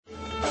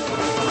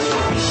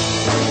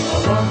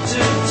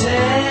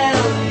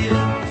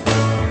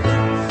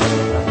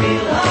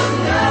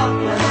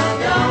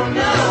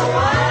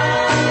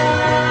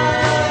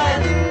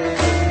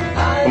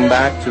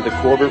back to the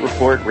Corbett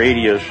Report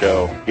radio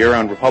show here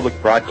on Republic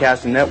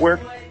Broadcasting Network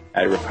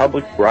at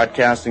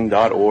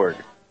republicbroadcasting.org.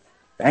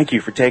 Thank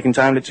you for taking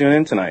time to tune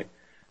in tonight.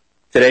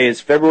 Today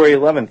is February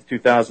 11th,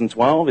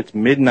 2012. It's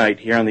midnight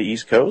here on the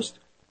East Coast,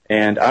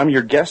 and I'm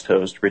your guest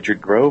host,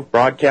 Richard Grove,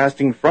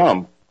 broadcasting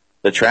from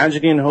the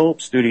Tragedy and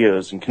Hope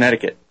Studios in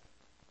Connecticut.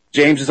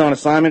 James is on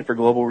assignment for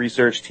Global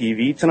Research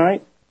TV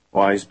tonight.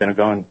 Well, he's been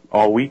gone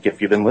all week if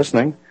you've been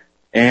listening.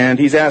 And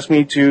he's asked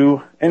me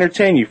to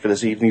entertain you for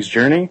this evening's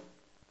journey,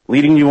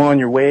 leading you on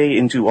your way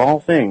into all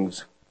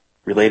things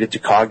related to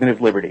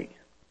cognitive liberty.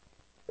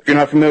 If you're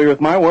not familiar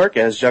with my work,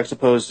 as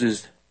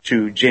juxtaposed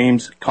to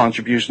James'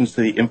 contributions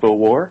to the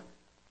InfoWar,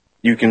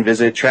 you can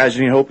visit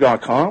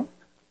tragedyandhope.com,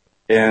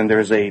 and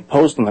there's a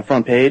post on the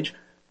front page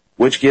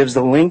which gives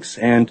the links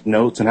and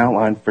notes and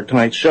outline for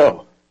tonight's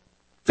show.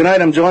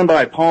 Tonight I'm joined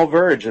by Paul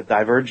Verge of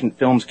Divergent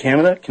Films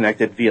Canada,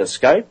 connected via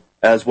Skype,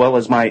 as well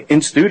as my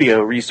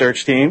in-studio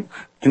research team,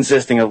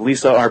 consisting of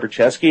Lisa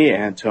Arborcheski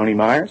and Tony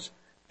Myers.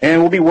 And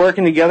we'll be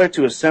working together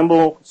to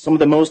assemble some of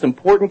the most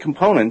important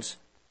components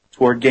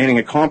toward gaining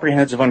a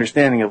comprehensive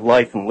understanding of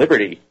life and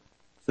liberty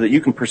so that you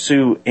can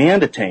pursue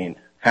and attain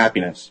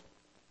happiness.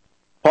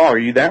 Paul, are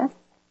you there?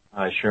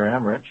 I sure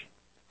am, Rich.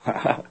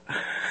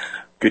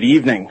 Good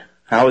evening.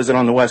 How is it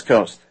on the West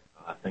Coast?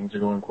 Things are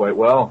going quite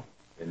well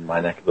in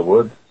my neck of the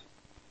woods,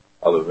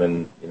 other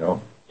than,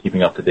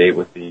 keeping up to date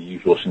with the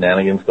usual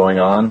shenanigans going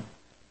on.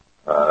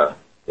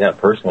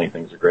 Personally,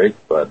 things are great,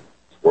 but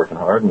it's working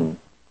hard and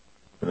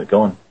keeping it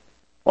going.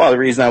 Well, the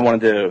reason I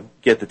wanted to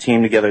get the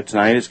team together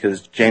tonight is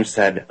because James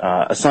had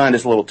assigned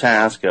us a little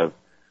task of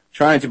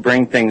trying to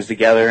bring things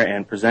together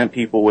and present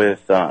people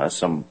with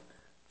some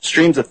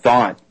streams of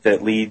thought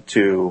that lead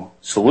to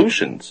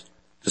solutions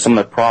to some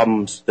of the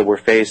problems that we're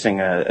facing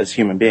as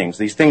human beings.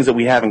 These things that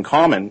we have in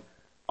common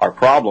are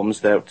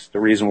problems. That's the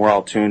reason we're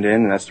all tuned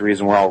in, and that's the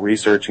reason we're all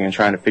researching and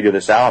trying to figure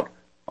this out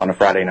on a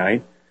Friday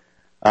night.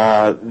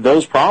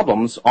 Those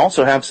problems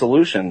also have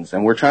solutions,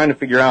 and we're trying to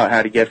figure out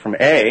how to get from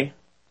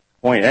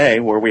point A,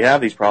 where we have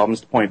these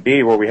problems, to point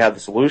B, where we have the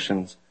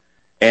solutions.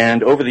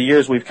 And over the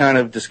years, we've kind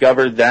of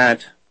discovered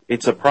that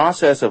it's a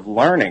process of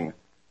learning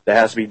that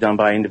has to be done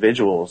by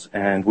individuals,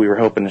 and we were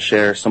hoping to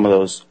share some of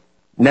those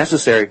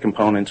necessary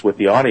components with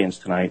the audience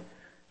tonight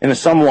in a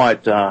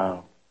somewhat,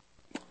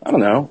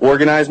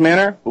 organized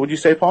manner. What would you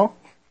say, Paul?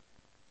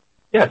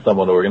 Yeah,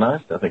 somewhat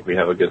organized. I think we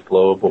have a good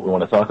flow of what we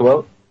want to talk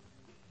about.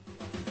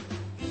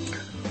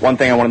 One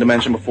thing I wanted to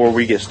mention before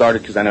we get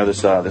started, because I know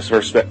this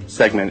first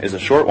segment is a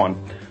short one,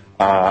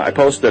 I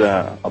posted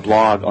a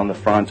blog on the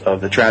front of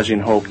the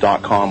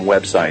tragedyandhope.com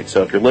website.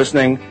 So if you're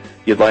listening,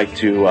 you'd like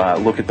to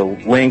look at the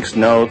links,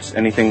 notes,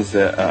 anything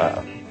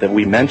that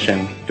we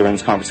mention during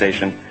this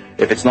conversation.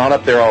 If it's not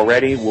up there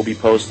already, we'll be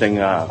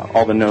posting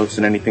all the notes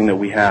and anything that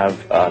we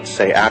have to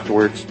say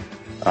afterwards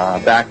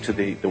back to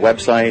the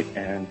website,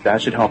 and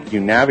that should help you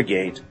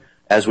navigate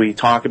as we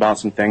talk about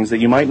some things that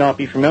you might not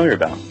be familiar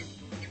with.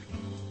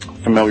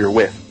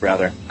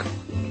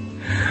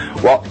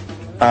 Well,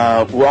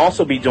 we'll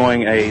also be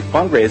doing a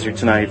fundraiser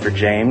tonight for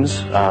James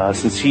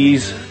since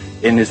he's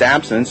in his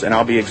absence, and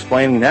I'll be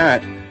explaining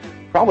that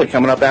probably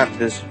coming up after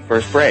this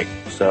first break.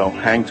 So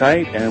hang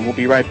tight, and we'll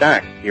be right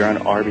back here on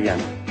RBN.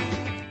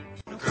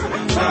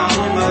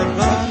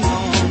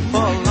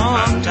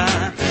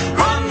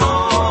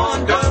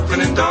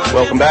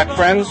 Welcome back,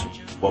 friends.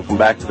 Welcome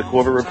back to the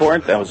Corbett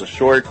Report. That was a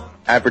short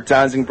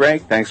advertising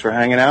break. Thanks for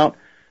hanging out.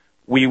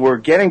 We were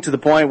getting to the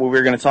point where we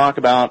were going to talk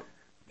about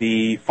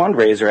the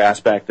fundraiser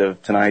aspect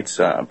of tonight's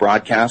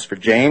broadcast for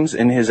James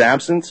in his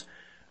absence.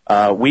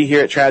 We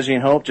here at Tragedy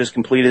and Hope just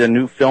completed a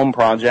new film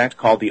project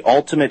called The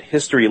Ultimate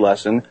History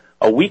Lesson,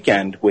 a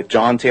weekend with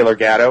John Taylor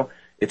Gatto.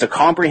 It's a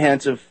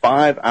comprehensive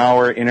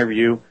 5-hour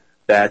interview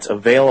that's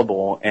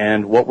available,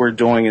 and what we're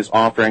doing is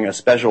offering a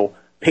special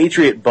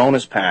Patriot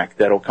bonus pack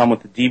that'll come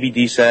with the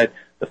DVD set,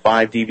 the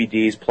 5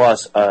 DVDs,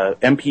 plus a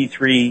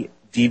MP3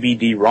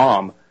 DVD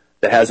ROM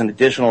that has an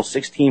additional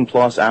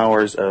 16-plus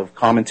hours of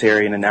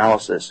commentary and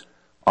analysis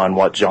on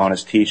what John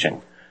is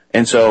teaching.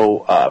 And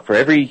so for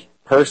every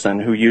person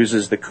who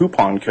uses the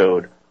coupon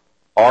code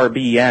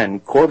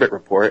RBN Corbett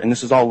Report, and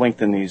this is all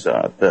linked in these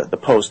the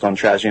post on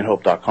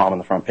tragedyandhope.com on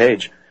the front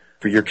page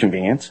for your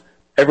convenience,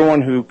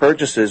 everyone who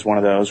purchases one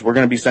of those, we're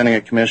going to be sending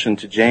a commission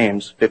to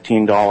James,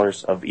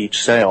 $15 of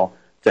each sale,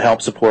 to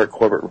help support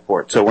Corbett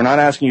Report. So we're not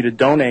asking you to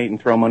donate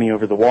and throw money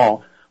over the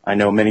wall. I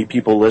know many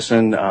people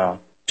listen,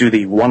 do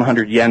the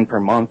 100 yen per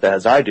month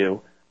as I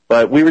do,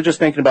 but we were just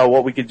thinking about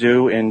what we could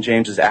do in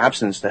James's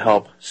absence to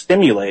help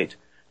stimulate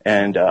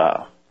and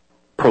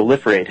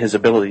proliferate his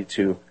ability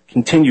to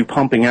continue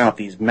pumping out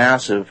these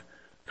massive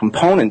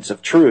components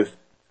of truth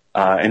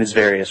in his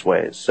various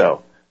ways.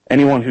 So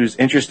anyone who's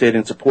interested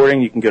in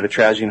supporting, you can go to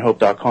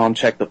tragedyandhope.com,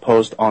 check the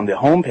post on the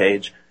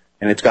homepage,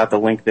 and it's got the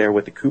link there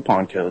with the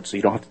coupon code, so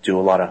you don't have to do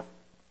a lot of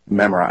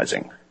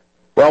memorizing.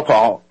 Well,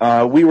 Paul,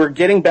 we were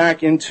getting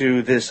back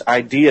into this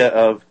idea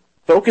of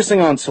focusing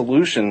on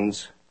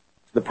solutions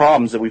to the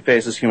problems that we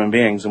face as human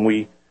beings, and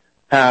we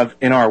have,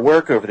 in our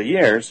work over the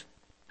years,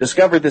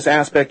 discovered this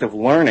aspect of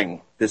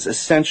learning this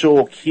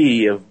essential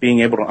key of being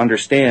able to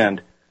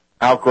understand,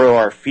 outgrow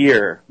our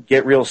fear,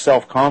 get real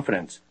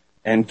self-confidence,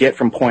 and get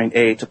from point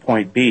A to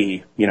point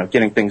B,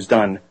 getting things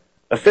done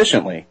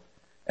efficiently.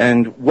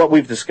 And what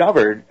we've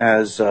discovered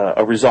as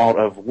a result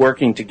of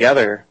working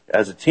together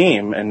as a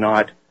team and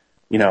not,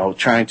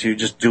 trying to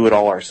just do it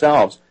all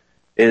ourselves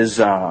is,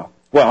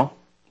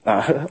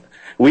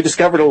 we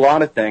discovered a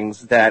lot of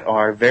things that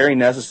are very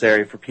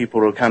necessary for people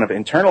to kind of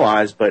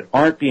internalize but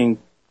aren't being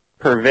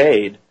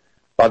purveyed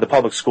by the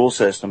public school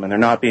system, and they're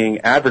not being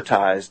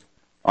advertised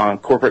on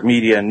corporate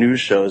media and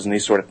news shows and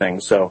these sort of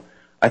things. So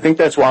I think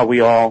that's why we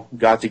all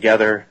got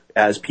together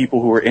as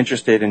people who were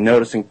interested in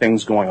noticing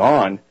things going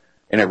on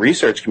in a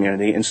research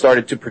community and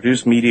started to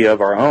produce media of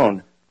our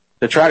own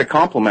to try to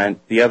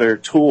complement the other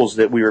tools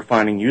that we were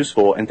finding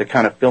useful and to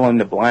kind of fill in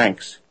the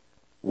blanks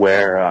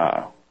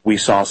where we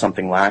saw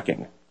something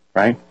lacking,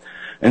 right?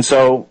 And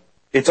so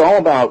it's all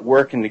about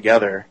working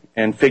together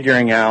and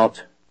figuring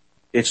out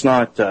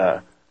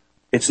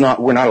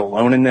we're not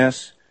alone in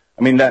this.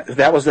 I mean,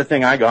 that was the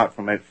thing I got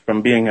from it,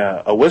 from being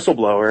a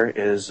whistleblower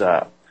is,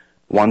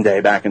 one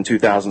day back in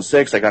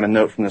 2006, I got a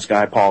note from this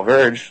guy, Paul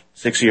Verge.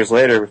 6 years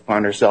later, we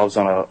find ourselves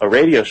on a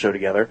radio show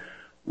together.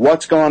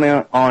 What's going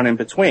on in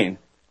between?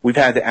 We've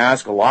had to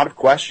ask a lot of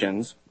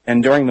questions,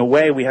 and during the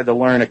way, we had to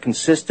learn a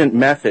consistent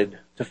method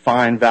to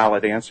find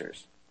valid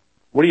answers.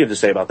 What do you have to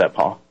say about that,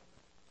 Paul?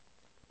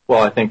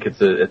 Well, I think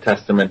it's a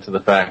testament to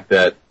the fact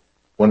that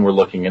when we're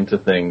looking into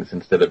things,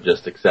 instead of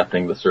just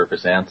accepting the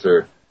surface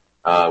answer,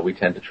 we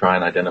tend to try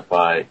and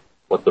identify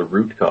what the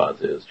root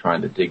cause is,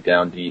 trying to dig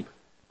down deep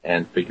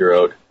and figure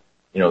out,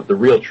 the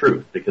real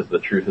truth, because the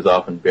truth is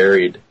often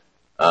buried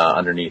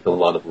underneath a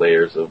lot of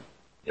layers of,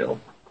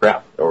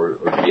 crap or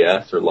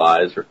BS or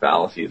lies or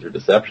fallacies or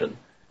deception.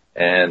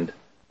 And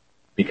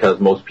because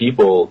most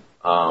people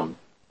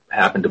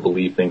happen to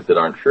believe things that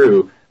aren't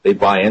true, they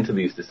buy into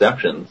these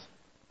deceptions.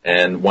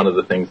 And one of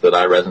the things that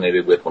I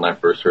resonated with when I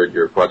first heard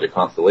your Project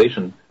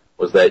Constellation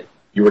was that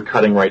you were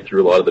cutting right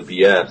through a lot of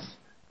the BS,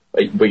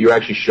 but you're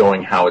actually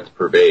showing how it's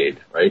purveyed,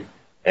 right?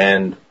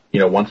 And,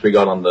 once we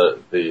got on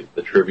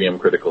the trivium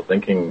critical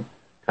thinking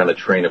kind of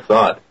train of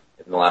thought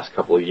in the last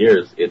couple of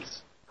years,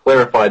 it's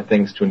clarified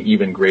things to an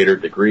even greater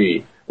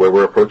degree, where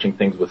we're approaching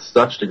things with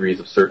such degrees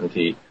of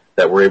certainty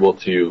that we're able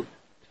to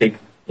take,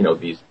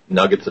 these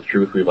nuggets of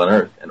truth we've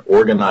unearthed and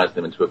organize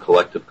them into a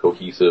collective,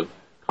 cohesive,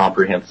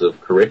 comprehensive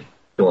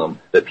curriculum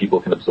that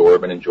people can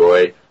absorb and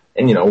enjoy.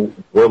 And,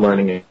 we're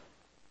learning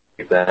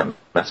that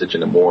message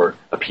in a more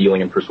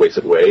appealing and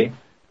persuasive way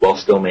while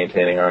still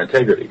maintaining our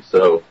integrity.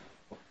 So,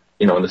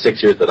 in the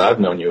 6 years that I've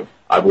known you,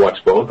 I've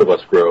watched both of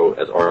us grow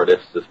as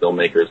artists, as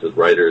filmmakers, as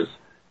writers,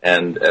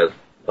 and as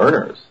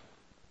learners.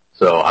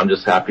 So I'm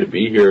just happy to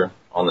be here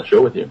on the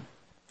show with you.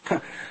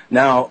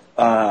 Now,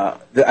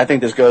 I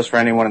think this goes for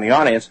anyone in the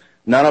audience.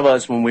 None of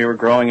us, when we were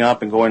growing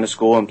up and going to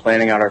school and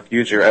planning out our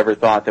future, ever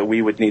thought that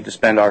we would need to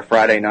spend our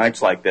Friday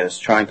nights like this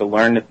trying to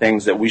learn the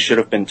things that we should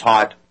have been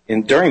taught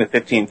during the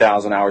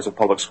 15,000 hours of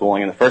public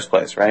schooling in the first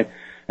place, right?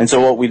 And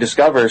so what we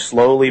discover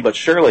slowly but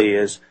surely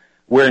is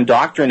we're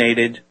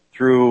indoctrinated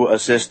through a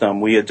system.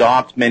 We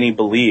adopt many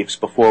beliefs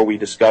before we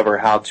discover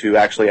how to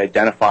actually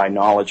identify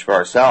knowledge for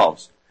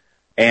ourselves.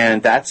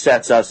 And that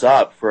sets us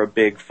up for a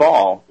big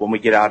fall when we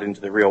get out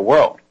into the real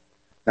world.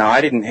 Now,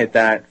 I didn't hit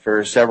that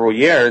for several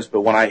years,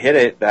 but when I hit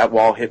it, that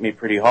wall hit me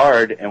pretty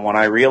hard. And when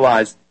I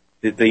realized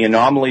that the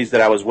anomalies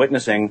that I was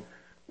witnessing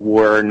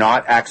were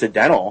not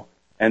accidental,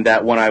 and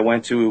that when I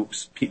went to,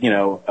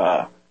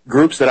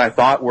 groups that I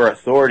thought were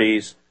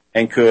authorities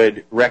and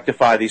could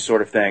rectify these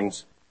sort of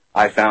things,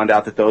 I found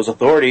out that those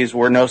authorities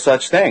were no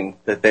such thing,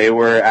 that they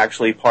were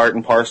actually part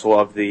and parcel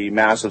of the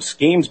massive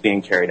schemes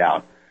being carried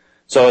out.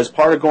 So as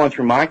part of going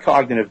through my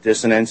cognitive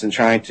dissonance and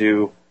trying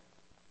to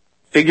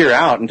figure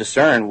out and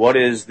discern what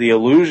is the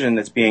illusion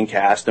that's being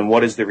cast and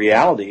what is the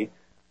reality,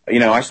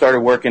 I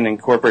started working in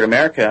corporate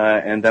America,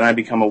 and then I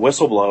become a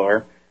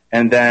whistleblower,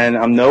 and then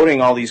I'm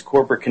noting all these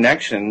corporate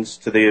connections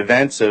to the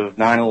events of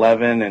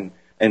 9/11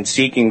 and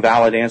seeking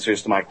valid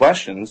answers to my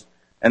questions.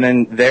 And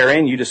then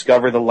therein you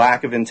discover the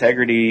lack of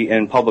integrity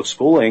in public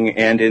schooling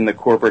and in the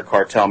corporate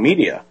cartel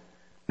media.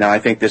 Now, I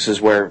think this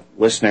is where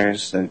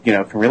listeners,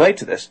 can relate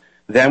to this.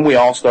 Then we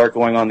all start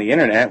going on the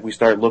internet. We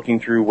start looking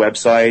through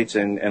websites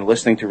and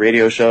listening to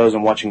radio shows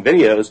and watching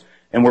videos,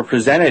 and we're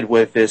presented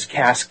with this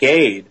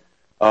cascade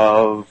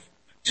of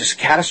just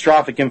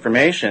catastrophic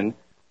information,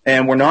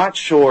 and we're not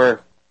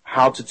sure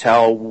how to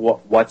tell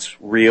what's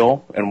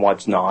real and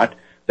what's not.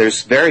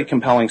 There's very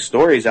compelling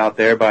stories out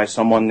there by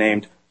someone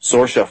named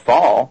Saoirse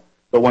Fall,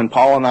 but when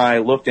Paul and I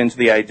looked into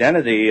the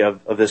identity of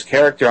this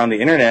character on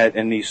the internet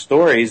and these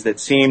stories that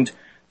seemed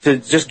to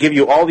just give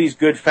you all these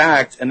good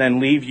facts and then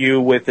leave you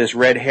with this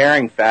red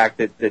herring fact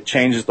that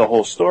changes the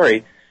whole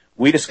story,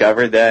 we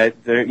discovered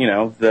that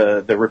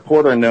the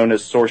reporter known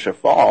as Saoirse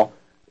Fall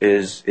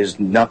is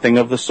nothing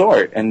of the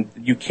sort, and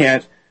you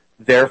can't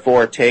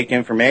therefore take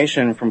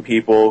information from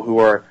people who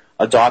are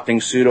adopting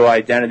pseudo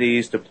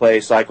identities to play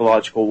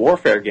psychological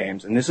warfare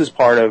games. And this is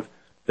part of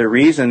the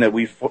reason that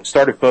we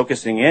started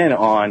focusing in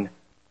on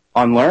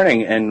on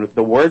learning and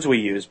the words we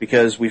use,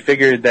 because we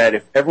figured that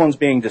if everyone's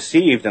being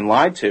deceived and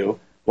lied to,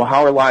 well,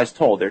 how are lies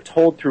told? They're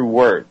told through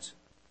words,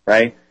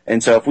 right?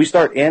 And so if we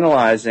start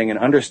analyzing and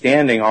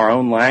understanding our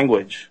own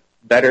language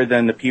better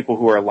than the people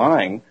who are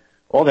lying,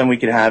 well, then we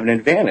could have an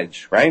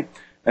advantage, right?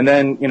 And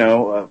then,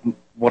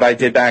 what I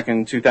did back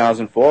in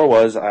 2004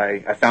 was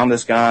I found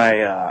this guy,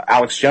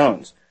 Alex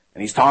Jones,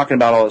 and he's talking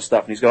about all this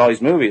stuff, and he's got all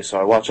these movies. So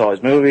I watch all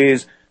his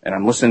movies, and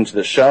I'm listening to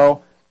the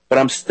show, but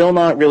I'm still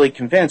not really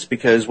convinced,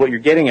 because what you're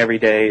getting every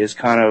day is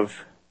kind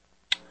of,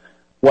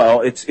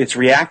 well, it's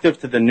reactive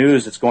to the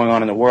news that's going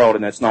on in the world,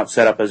 and it's not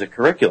set up as a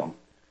curriculum.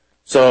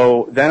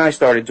 So then I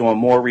started doing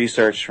more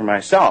research for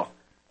myself,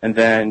 and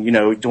then,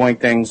 doing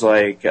things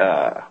like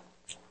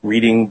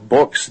reading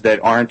books that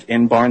aren't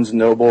in Barnes &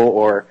 Noble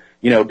or,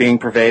 being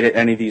purveyed at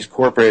any of these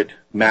corporate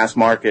mass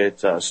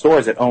market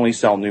stores that only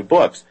sell new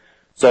books.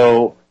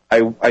 So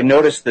I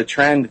noticed the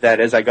trend that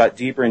as I got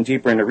deeper and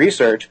deeper into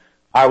research,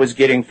 I was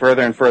getting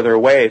further and further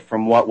away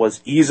from what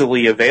was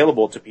easily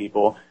available to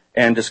people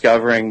and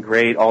discovering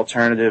great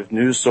alternative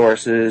news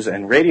sources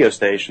and radio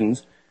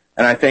stations.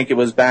 And I think it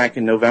was back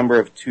in November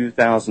of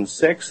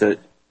 2006 that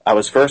I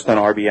was first on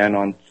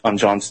RBN on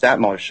John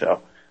Statmiller's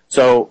show.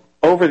 So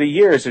over the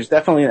years, there's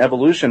definitely an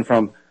evolution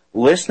from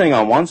listening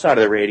on one side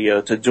of the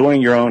radio to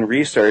doing your own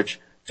research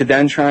to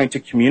then trying to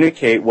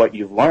communicate what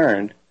you've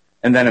learned,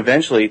 and then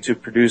eventually to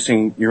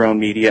producing your own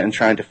media and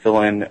trying to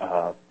fill in,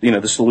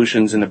 the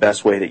solutions in the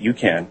best way that you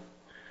can.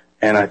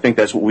 And I think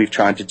that's what we've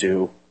tried to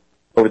do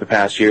over the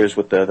past years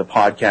with the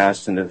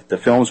podcasts and the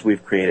films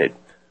we've created.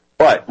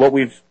 But what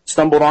we've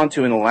stumbled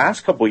onto in the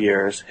last couple of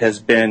years has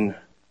been,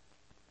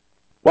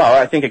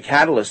 well, I think a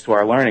catalyst to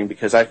our learning,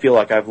 because I feel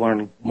like I've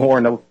learned more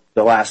in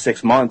the last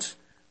 6 months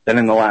than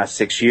in the last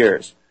 6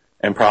 years,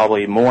 and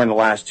probably more in the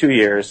last 2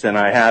 years than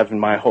I have in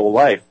my whole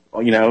life,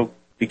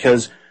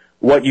 because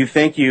what you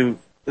think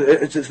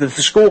the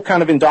school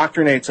kind of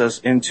indoctrinates us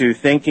into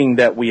thinking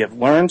that we have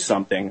learned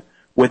something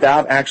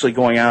without actually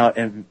going out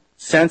and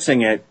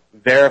sensing it,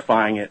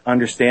 verifying it,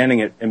 understanding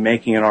it, and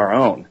making it our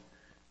own.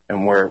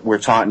 And we're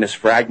taught in this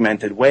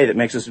fragmented way that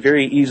makes us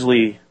very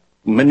easily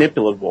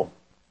manipulable.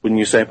 Wouldn't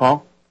you say,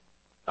 Paul?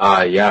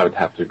 Yeah, I would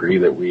have to agree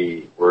that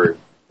we're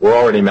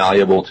already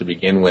malleable to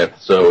begin with.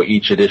 So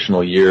each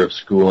additional year of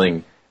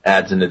schooling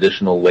adds an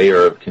additional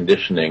layer of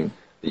conditioning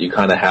that you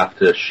kind of have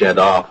to shed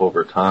off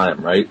over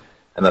time, right?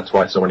 And that's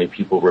why so many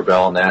people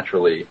rebel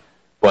naturally.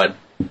 But,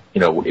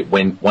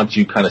 once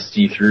you kind of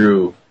see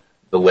through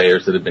the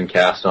layers that have been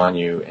cast on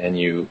you, and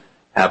you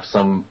have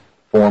some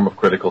form of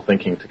critical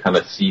thinking to kind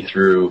of see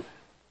through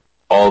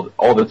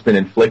all that's been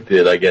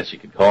inflicted, I guess you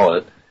could call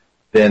it,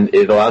 then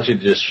it allows you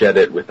to just shed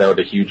it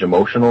without a huge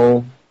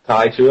emotional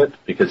tie to it,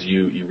 because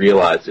you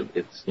realize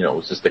it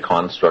was just a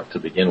construct to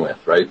begin with,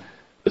 right?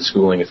 The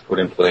schooling is put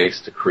in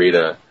place to create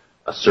a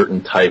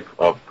certain type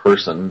of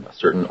person, a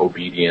certain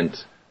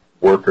obedient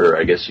worker,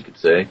 I guess you could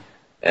say.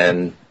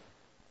 And,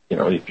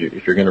 if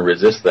you're going to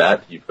resist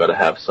that, you've got to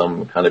have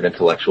some kind of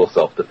intellectual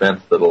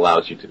self-defense that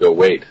allows you to go,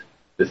 wait,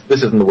 this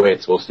isn't the way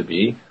it's supposed to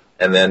be,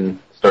 and then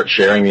start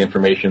sharing the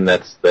information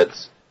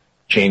that's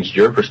changed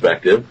your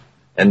perspective.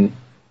 And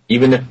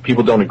even if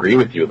people don't agree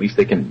with you, at least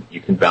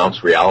you can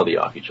bounce reality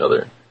off each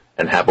other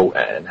and have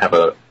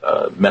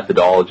a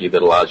methodology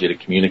that allows you to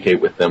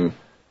communicate with them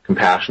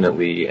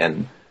compassionately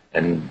and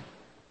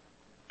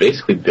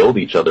basically build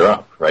each other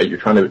up, right? You're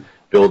trying to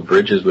build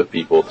bridges with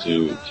people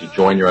to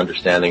join your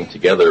understanding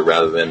together,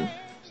 rather than,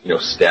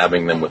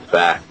 stabbing them with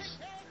facts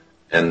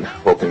and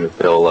hoping that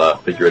they'll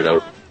figure it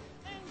out.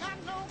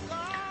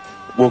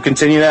 We'll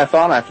continue that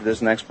thought after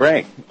this next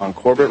break on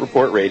Corbett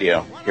Report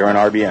Radio here on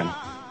RBN.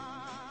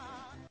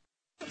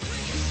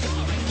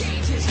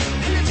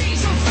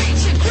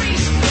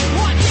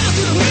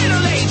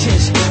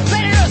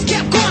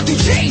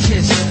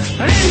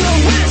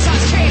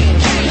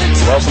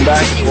 Welcome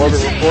back to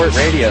Corbett Report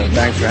Radio.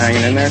 Thanks for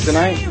hanging in there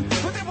tonight.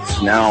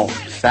 It's now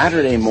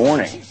Saturday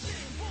morning.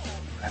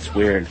 That's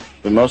weird.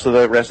 But most of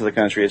the rest of the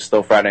country is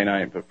still Friday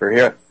night. But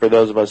for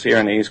those of us here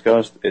on the East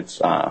Coast,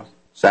 it's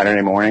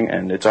Saturday morning,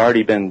 and it's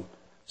already been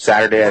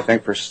Saturday, I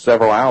think, for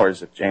several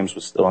hours if James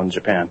was still in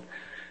Japan.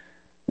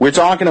 We're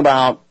talking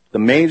about the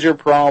major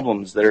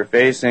problems that are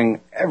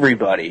facing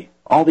everybody,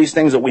 all these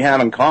things that we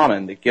have in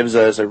common that gives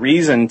us a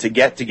reason to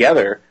get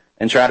together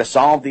and try to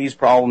solve these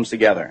problems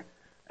together.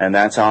 And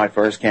that's how I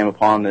first came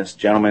upon this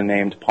gentleman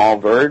named Paul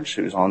Verge,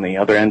 who's on the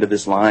other end of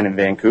this line in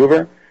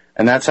Vancouver.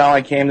 And that's how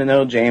I came to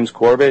know James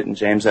Corbett and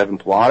James Evan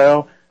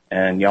Pilato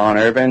and Jan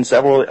Irvin,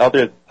 several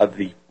other of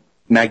the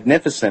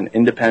magnificent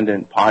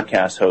independent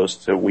podcast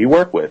hosts that we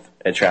work with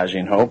at Tragedy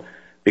and Hope,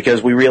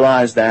 because we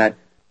realize that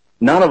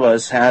none of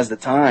us has the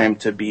time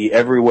to be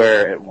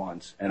everywhere at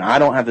once. And I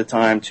don't have the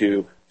time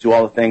to do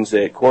all the things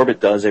that Corbett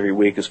does every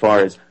week as far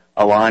as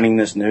aligning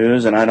this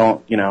news, and I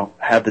don't,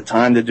 have the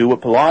time to do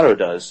what Pilato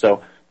does.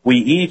 So we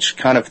each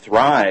kind of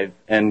thrive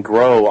and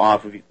grow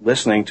off of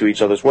listening to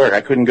each other's work.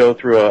 I couldn't go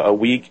through a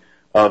week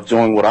of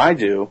doing what I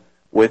do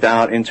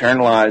without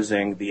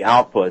internalizing the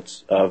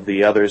outputs of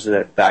the others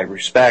that I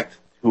respect,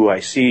 who I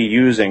see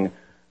using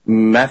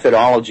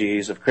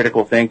methodologies of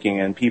critical thinking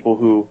and people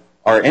who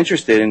are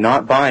interested in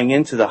not buying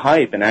into the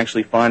hype and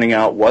actually finding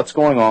out what's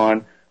going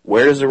on,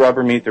 where does the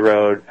rubber meet the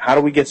road, how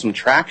do we get some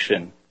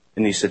traction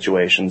in these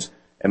situations,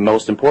 and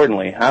most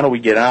importantly, how do we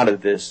get out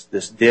of this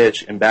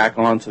ditch and back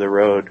onto the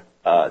road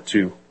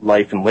to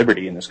life and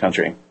liberty in this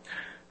country.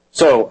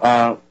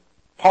 So,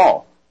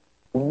 Paul,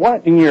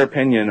 what, in your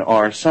opinion,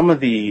 are some of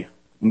the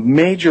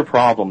major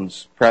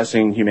problems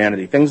pressing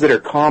humanity, things that are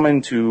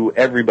common to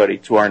everybody,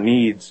 to our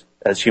needs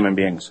as human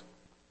beings?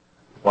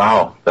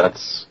 Wow,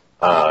 that's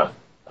a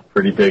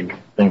pretty big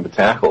thing to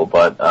tackle,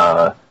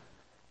 but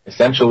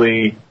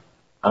essentially,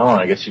 I don't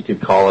know, I guess you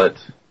could call it,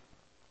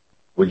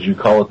 would you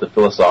call it the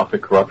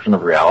philosophic corruption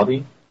of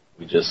reality?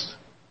 We just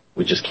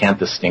can't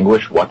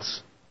distinguish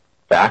what's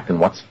fact and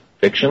what's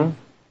fiction,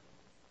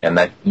 and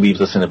that leaves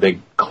us in a big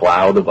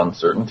cloud of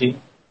uncertainty.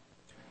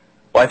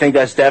 Well, I think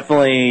that's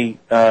definitely,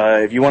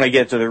 if you want to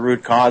get to the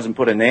root cause and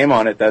put a name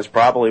on it, that's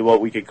probably what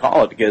we could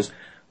call it, because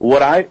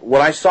what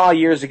I saw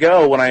years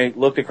ago when I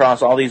looked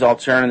across all these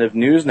alternative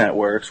news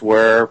networks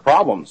were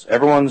problems.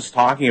 Everyone's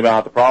talking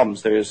about the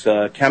problems. There's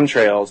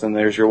chemtrails, and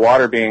there's your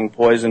water being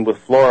poisoned with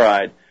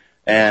fluoride,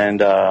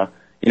 and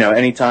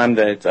anytime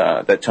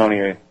that Tony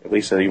or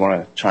Lisa, you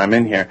want to chime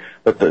in here,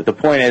 but the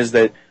point is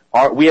that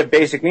we have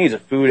basic needs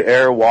of food,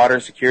 air, water,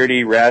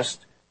 security,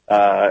 rest,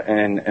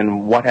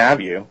 and what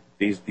have you.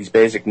 These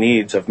basic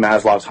needs of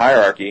Maslow's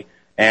hierarchy,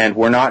 and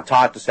we're not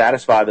taught to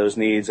satisfy those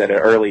needs at an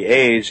early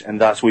age,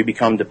 and thus we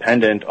become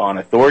dependent on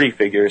authority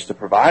figures to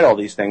provide all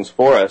these things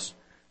for us.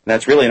 And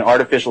that's really an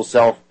artificial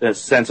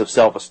sense of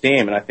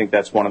self-esteem, and I think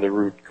that's one of the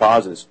root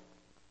causes.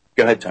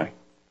 Go ahead, Tony.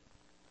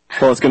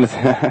 Well, I was going to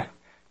sorry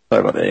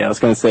about that. Yeah, I was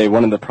going to say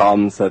one of the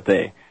problems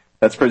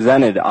that's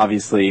presented,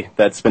 obviously,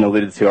 that's been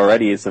alluded to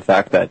already, is the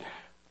fact that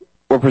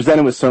we're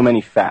presented with so many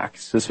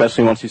facts,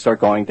 especially once you start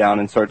going down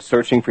and start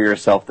searching for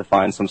yourself to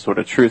find some sort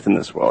of truth in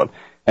this world.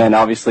 And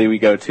obviously we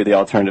go to the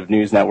alternative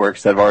news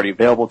networks that are already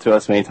available to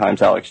us, many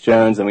times Alex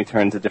Jones, and we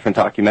turn to different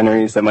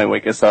documentaries that might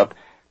wake us up.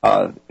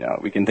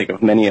 We can think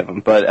of many of them.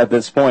 But at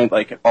this point,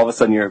 like, all of a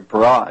sudden you're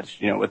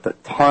barraged, with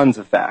tons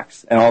of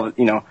facts.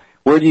 And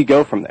where do you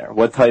go from there?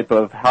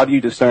 How do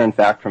you discern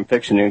fact from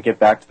fiction? And get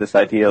back to this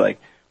idea,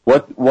 like,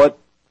 what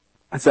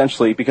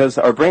essentially, because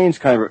our brains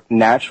kind of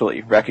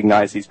naturally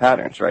recognize these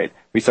patterns, right?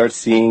 We start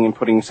seeing and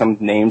putting some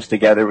names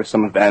together with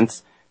some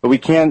events, but we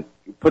can't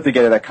put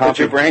together that But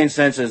your brain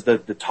senses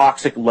that the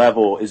toxic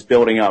level is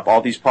building up,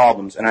 all these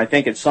problems. And I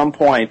think at some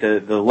point,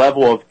 the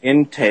level of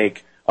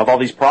intake of all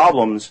these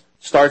problems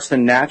starts to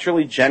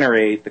naturally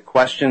generate the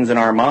questions in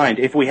our mind,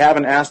 if we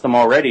haven't asked them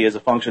already as a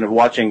function of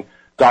watching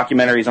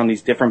documentaries on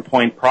these different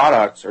point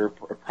products or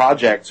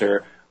projects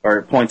or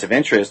points of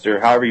interest, or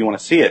however you want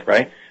to see it,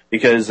 right?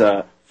 Because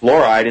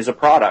fluoride is a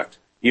product.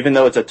 Even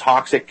though it's a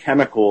toxic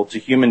chemical to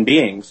human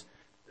beings,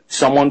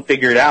 someone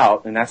figured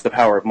out, and that's the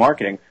power of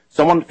marketing,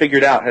 someone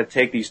figured out how to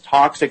take these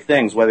toxic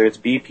things, whether it's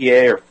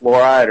BPA or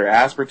fluoride or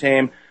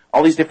aspartame,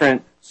 all these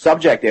different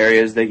subject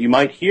areas that you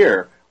might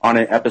hear on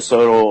an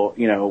episodal,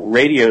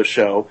 radio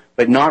show,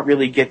 but not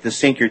really get to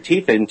sink your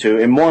teeth into.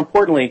 And more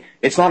importantly,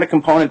 it's not a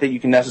component that you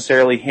can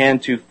necessarily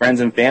hand to friends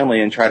and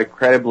family and try to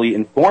credibly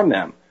inform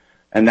them.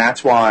 And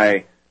that's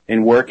why,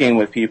 in working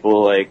with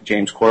people like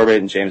James Corbett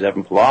and James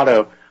Evan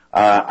Pilato,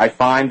 I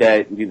find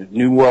that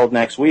New World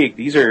Next Week,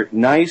 these are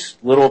nice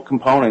little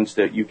components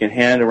that you can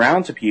hand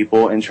around to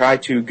people and try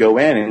to go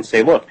in and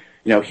say, look,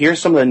 here's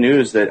some of the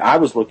news that I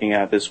was looking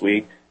at this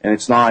week, and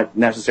it's not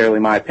necessarily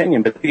my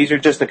opinion, but these are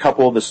just a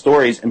couple of the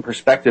stories and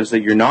perspectives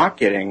that you're not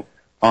getting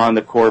on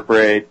the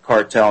corporate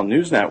cartel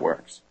news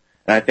networks.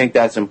 And I think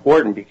that's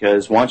important,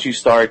 because once you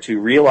start to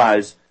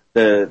realize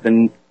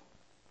the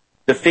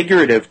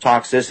figurative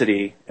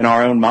toxicity in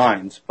our own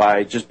minds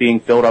by just being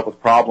filled up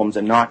with problems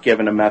and not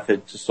given a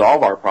method to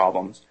solve our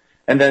problems,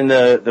 and then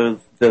the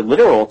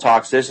literal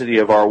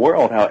toxicity of our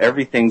world, how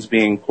everything's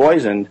being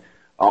poisoned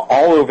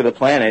all over the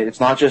planet. It's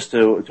not just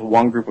to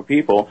one group of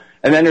people.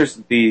 And then there's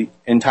the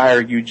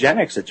entire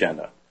eugenics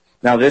agenda.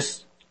 Now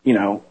this,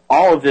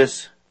 all of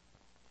this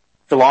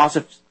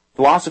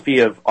philosophy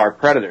of our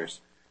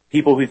predators,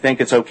 people who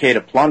think it's okay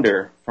to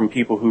plunder from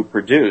people who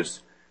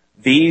produce,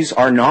 these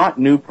are not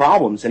new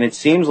problems, and it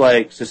seems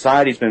like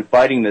society's been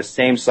fighting this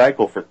same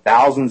cycle for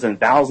thousands and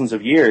thousands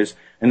of years,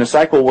 and the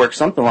cycle works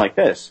something like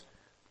this.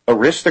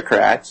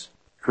 Aristocrats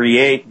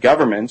create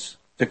governments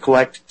to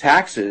collect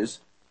taxes,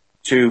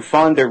 to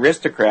fund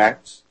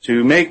aristocrats,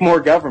 to make more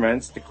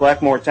governments, to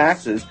collect more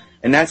taxes,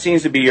 and that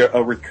seems to be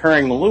a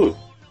recurring loop.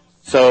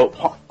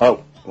 So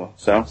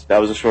that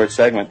was a short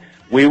segment.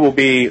 We will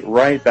be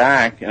right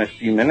back in a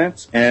few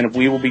minutes, and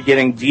we will be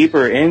getting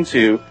deeper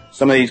into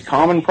some of these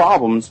common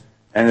problems,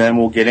 and then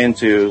we'll get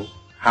into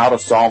how to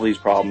solve these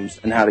problems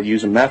and how to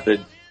use a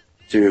method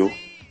to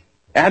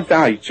add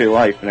value to your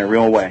life in a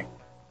real way.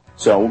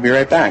 So we'll be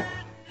right back.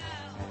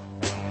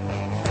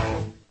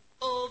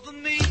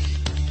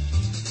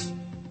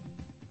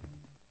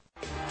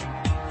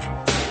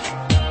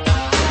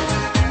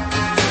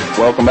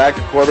 Welcome back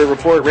to Corbett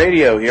Report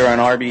Radio here on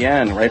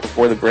RBN. Right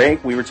before the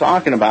break, we were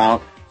talking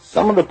about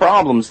some of the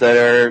problems that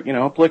are,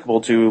 applicable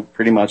to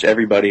pretty much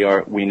everybody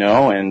we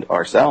know and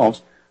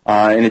ourselves.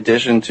 In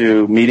addition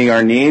to meeting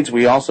our needs,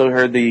 we also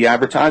heard the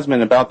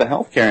advertisement about the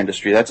healthcare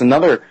industry. That's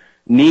another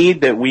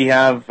need that we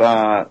have,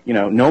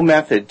 no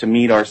method to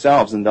meet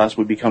ourselves, and thus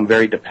we become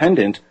very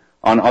dependent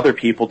on other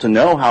people to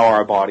know how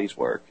our bodies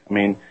work. I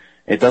mean,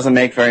 it doesn't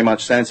make very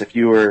much sense if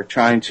you were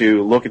trying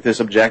to look at this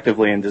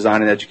objectively and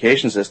design an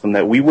education system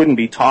that we wouldn't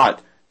be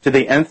taught to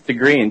the nth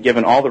degree and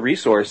given all the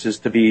resources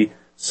to be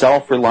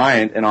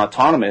self-reliant and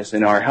autonomous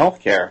in our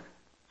healthcare.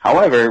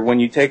 However, when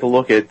you take a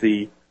look at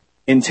the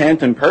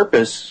intent and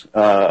purpose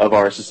of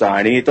our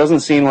society, it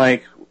doesn't seem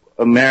like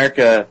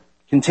America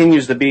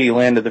continues to be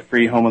land of the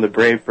free, home of the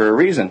brave for a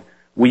reason.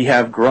 We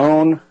have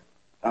grown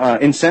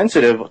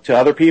insensitive to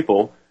other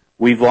people.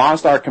 We've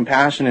lost our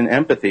compassion and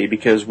empathy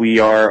because we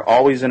are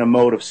always in a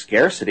mode of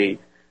scarcity.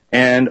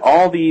 And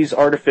all these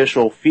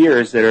artificial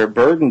fears that are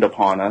burdened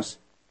upon us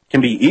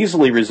can be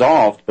easily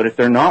resolved, but if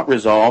they're not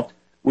resolved,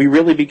 we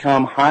really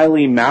become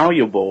highly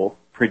malleable,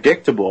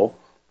 predictable,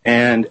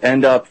 and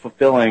end up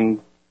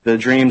fulfilling the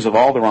dreams of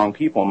all the wrong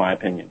people, in my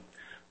opinion.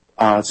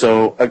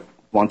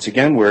 Once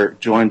again, we're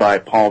joined by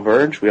Paul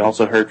Verge. We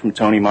also heard from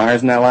Tony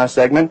Myers in that last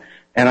segment.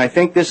 And I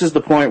think this is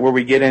the point where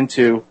we get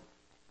into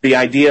the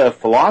idea of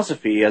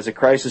philosophy as a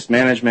crisis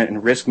management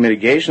and risk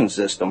mitigation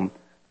system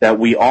that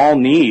we all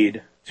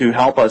need to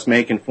help us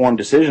make informed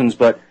decisions,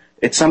 but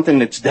it's something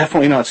that's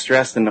definitely not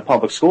stressed in the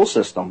public school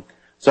system.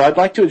 So I'd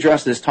like to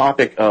address this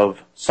topic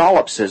of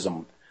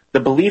solipsism, the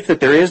belief that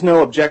there is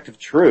no objective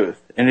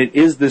truth, and it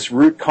is this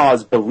root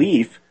cause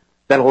belief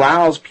that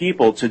allows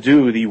people to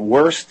do the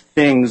worst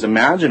things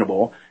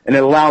imaginable, and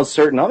it allows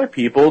certain other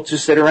people to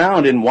sit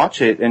around and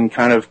watch it and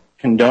kind of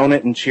condone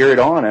it and cheer it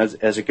on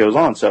as it goes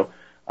on. So,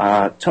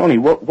 Tony,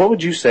 what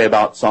would you say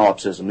about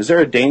solipsism? Is there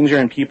a danger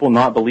in people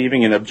not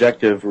believing in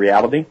objective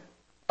reality?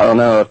 I don't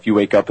know, if you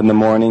wake up in the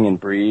morning and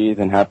breathe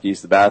and have to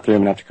use the bathroom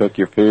and have to cook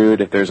your food,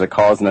 if there's a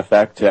cause and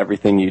effect to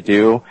everything you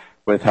do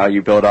with how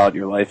you build out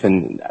your life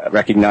and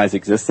recognize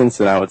existence,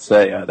 then I would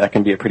say that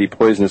can be a pretty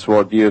poisonous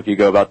worldview if you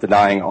go about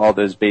denying all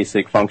those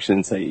basic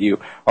functions that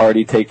you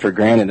already take for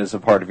granted as a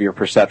part of your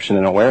perception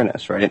and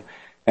awareness, right?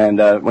 And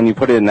when you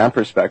put it in that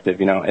perspective,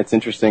 it's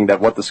interesting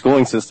that what the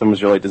schooling system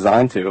was really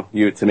designed to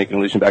make an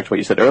allusion back to what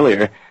you said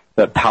earlier,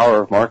 the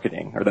power of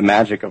marketing or the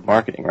magic of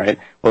marketing, right?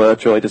 Well,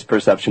 that's really just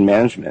perception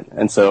management.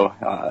 And so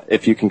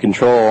if you can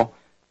control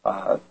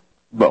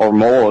or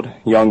mold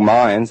young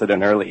minds at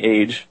an early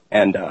age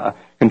and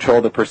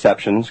control the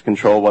perceptions,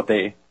 control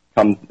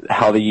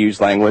how they use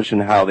language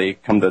and how they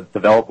come to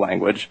develop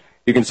language,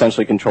 you can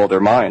essentially control their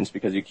minds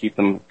because you keep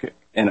them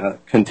in a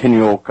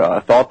continual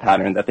thought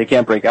pattern that they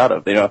can't break out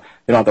of. They don't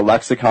have the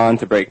lexicon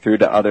to break through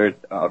to other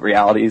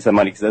realities that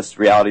might exist,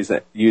 realities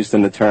that used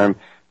in the term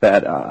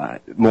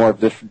that more of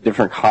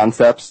different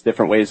concepts,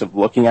 different ways of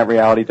looking at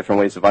reality, different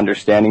ways of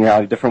understanding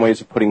reality, different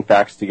ways of putting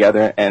facts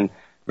together and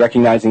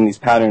recognizing these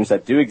patterns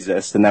that do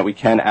exist and that we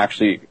can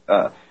actually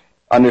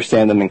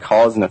understand them in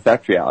cause and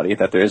effect reality,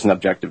 that there is an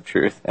objective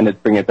truth, and to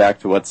bring it back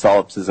to what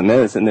solipsism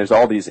is. And there's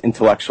all these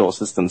intellectual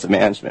systems of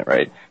management,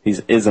 right?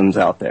 These isms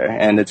out there.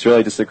 And it's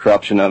really just a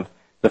corruption of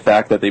the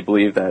fact that they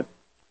believe that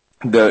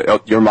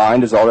your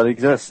mind is all that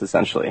exists,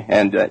 essentially.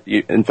 And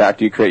in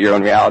fact, you create your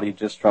own reality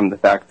just from the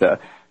fact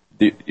that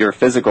your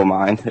physical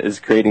mind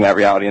is creating that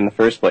reality in the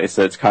first place.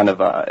 So it's kind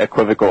of an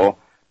equivocal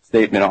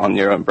statement on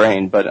your own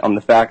brain. But on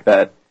the fact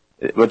that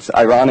what's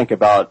ironic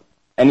about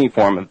any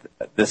form of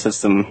the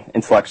system,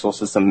 intellectual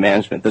system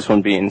management, this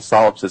one being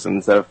solipsism,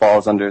 is that it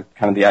falls under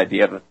kind of the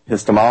idea of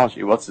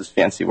epistemology. What's this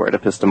fancy word,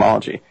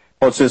 epistemology?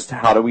 Well, it's just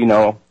how do we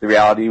know the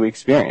reality we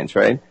experience,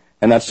 right?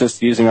 And that's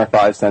just using our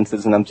five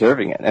senses and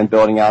observing it and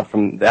building out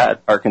from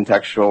that our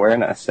contextual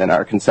awareness and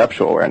our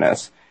conceptual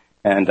awareness.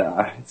 And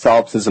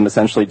solipsism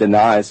essentially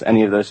denies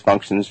any of those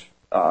functions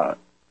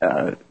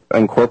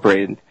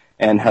incorporated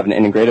and have an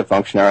integrative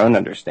function, our own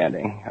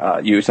understanding.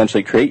 You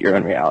essentially create your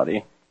own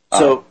reality.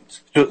 So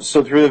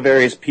through the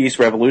various Peace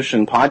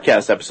Revolution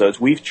podcast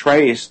episodes, we've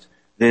traced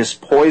this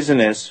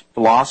poisonous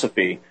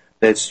philosophy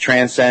that's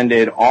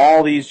transcended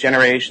all these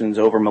generations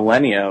over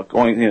millennia,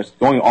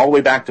 going all the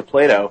way back to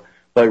Plato,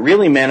 but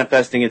really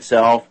manifesting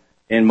itself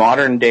in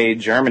modern-day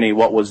Germany,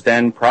 what was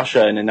then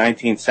Prussia in the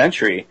 19th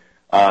century,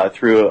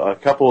 through a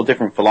couple of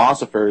different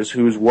philosophers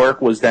whose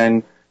work was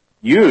then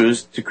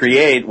used to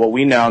create what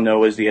we now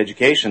know as the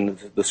education,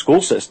 the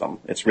school system.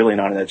 It's really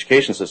not an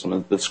education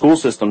system. The school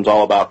system's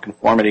all about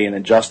conformity and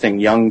adjusting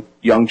young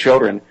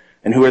children.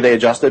 And who are they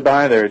adjusted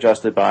by? They're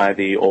adjusted by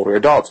the older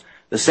adults.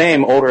 The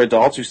same older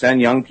adults who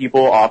send young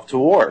people off to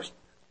wars.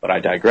 But I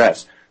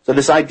digress. So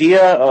this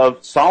idea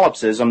of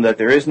solipsism, that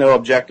there is no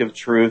objective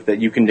truth, that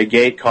you can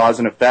negate cause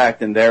and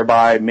effect and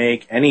thereby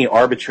make any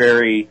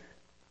arbitrary,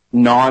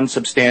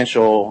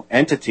 non-substantial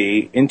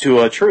entity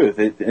into a truth.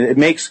 It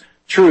makes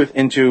truth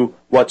into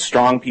what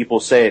strong people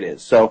say it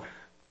is. So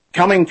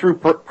coming through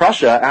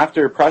Prussia,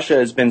 after Prussia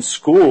has been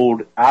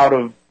schooled out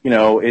of,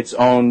 its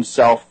own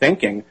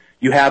self-thinking,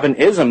 you have an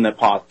ism that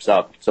pops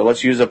up. So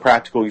let's use a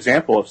practical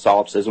example of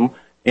solipsism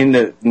in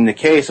the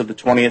case of the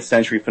 20th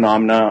century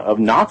phenomena of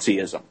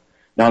Nazism.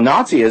 Now,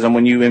 Nazism,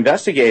 when you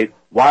investigate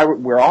why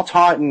we're all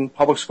taught in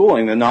public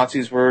schooling the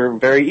Nazis were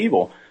very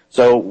evil.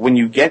 So when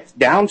you get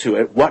down to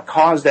it, what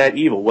caused that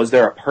evil? Was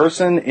there a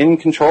person in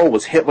control?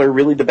 Was Hitler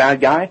really the bad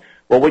guy?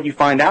 Well, what you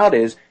find out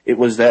is it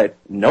was that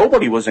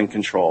nobody was in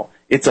control.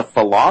 It's a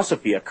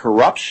philosophy, a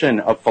corruption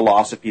of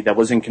philosophy that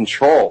was in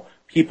control.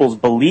 People's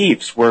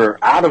beliefs were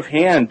out of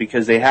hand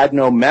because they had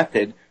no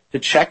method to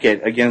check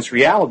it against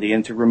reality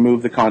and to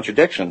remove the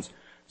contradictions.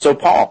 So,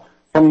 Paul,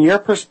 from your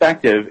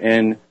perspective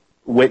in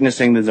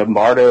witnessing the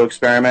Zimbardo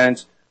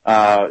experiment,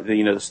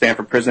 the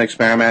Stanford Prison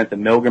experiment, the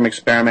Milgram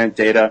experiment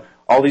data,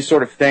 all these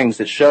sort of things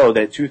that show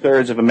that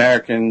two-thirds of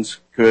Americans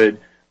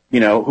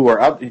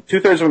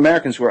two-thirds of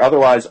Americans who are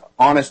otherwise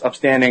honest,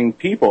 upstanding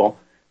people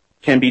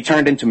can be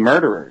turned into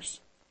murderers.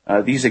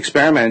 These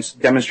experiments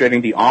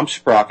demonstrating the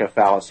Amtssprache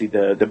fallacy,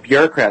 the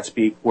bureaucrat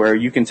speak, where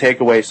you can take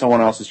away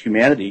someone else's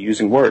humanity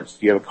using words.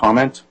 Do you have a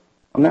comment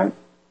on that?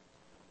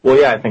 Well,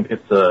 yeah, I think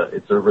it's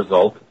a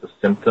result, it's a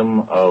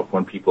symptom of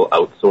when people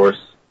outsource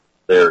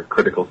their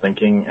critical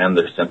thinking and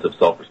their sense of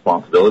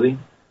self-responsibility.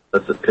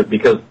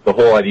 Because the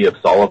whole idea of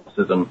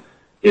solipsism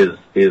is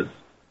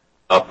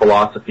a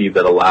philosophy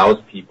that allows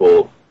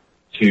people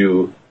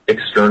to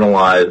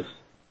externalize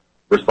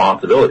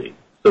responsibility,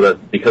 so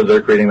that because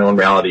they're creating their own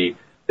reality,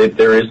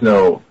 there is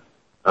no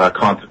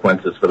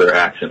consequences for their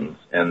actions,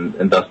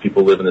 and thus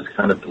people live in this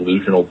kind of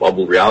delusional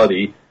bubble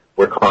reality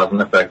where cause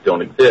and effect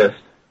don't exist,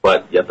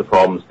 but yet the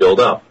problems build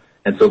up.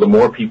 And so the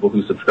more people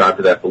who subscribe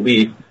to that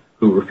belief,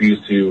 who refuse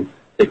to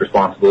take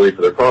responsibility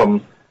for their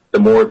problems, the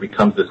more it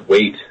becomes this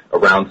weight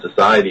around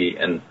society,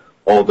 and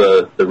all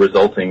the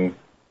resulting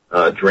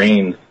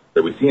drains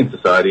that we see in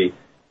society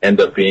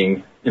end up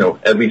being,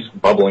 at least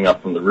bubbling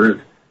up from the root,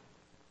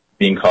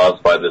 being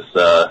caused by this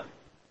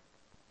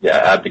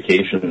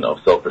abdication of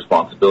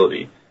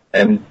self-responsibility.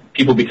 And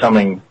people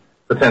becoming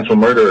potential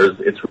murderers,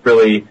 it's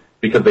really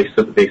because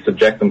they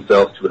subject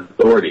themselves to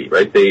authority,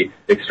 right? They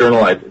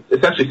externalize.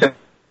 Essentially,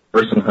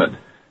 personhood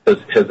has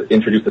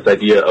introduced this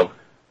idea of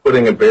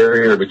putting a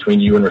barrier between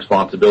you and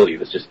responsibility,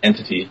 this just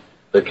entity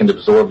that can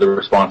absorb the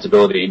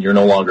responsibility, and you're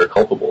no longer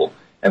culpable.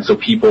 And so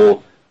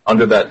people,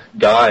 under that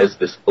guise,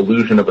 this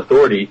illusion of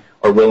authority,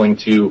 are willing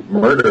to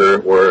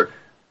murder or,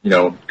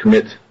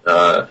 commit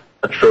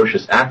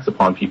atrocious acts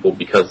upon people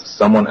because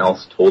someone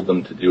else told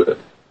them to do it.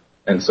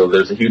 And so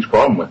there's a huge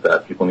problem with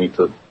that. People need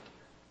to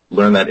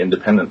learn that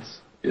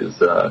independence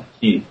is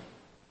key.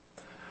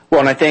 Well,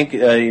 and I think,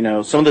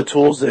 some of the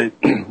tools that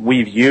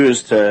we've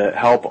used to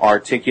help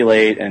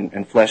articulate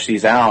and flesh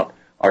these out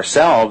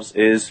ourselves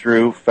is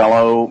through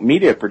fellow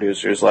media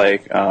producers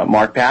like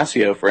Mark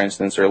Passio, for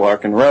instance, or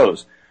Larkin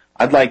Rose.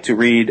 I'd like to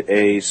read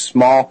a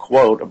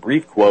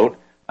brief quote,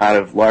 out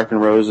of Larkin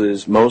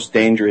Rose's Most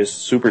Dangerous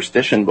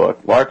Superstition book.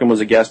 Larkin was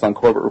a guest on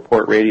Corbett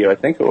Report Radio, I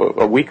think,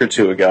 a week or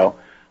two ago.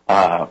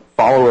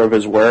 Follower of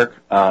his work,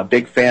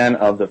 big fan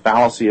of the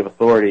fallacy of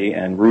authority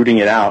and rooting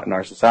it out in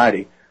our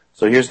society.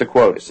 So here's the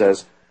quote. It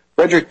says,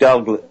 Frederick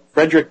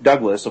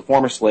Douglass, a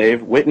former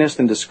slave, witnessed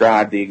and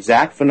described the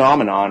exact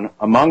phenomenon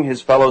among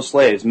his fellow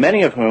slaves,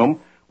 many of whom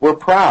were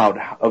proud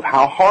of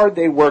how hard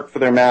they worked for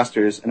their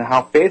masters and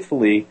how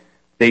faithfully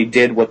they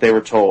did what they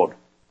were told.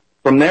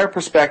 From their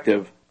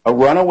perspective, a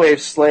runaway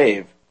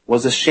slave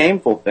was a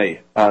shameful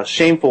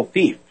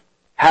thief,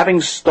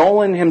 having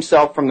stolen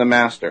himself from the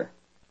master.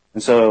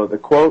 And so the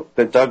quote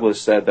that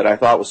Douglass said that I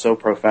thought was so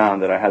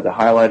profound that I had to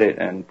highlight it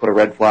and put a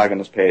red flag on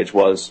this page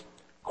was,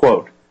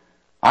 quote,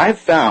 I've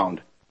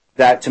found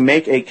that to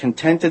make a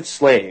contented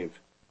slave,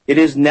 it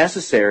is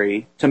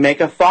necessary to make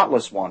a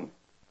thoughtless one.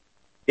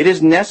 It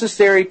is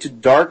necessary to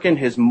darken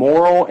his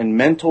moral and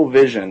mental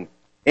vision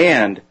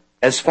and,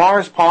 as far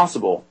as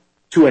possible,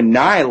 to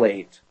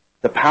annihilate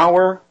the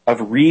power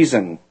of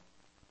reason.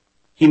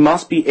 He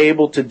must be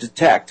able to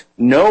detect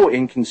no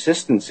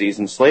inconsistencies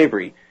in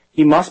slavery.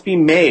 He must be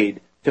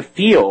made to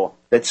feel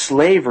that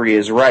slavery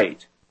is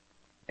right,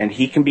 and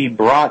he can be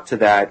brought to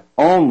that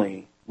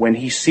only when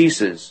he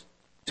ceases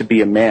to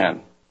be a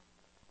man.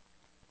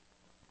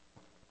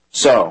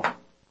 So,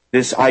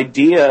 this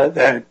idea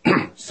that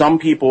some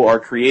people are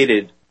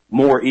created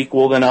more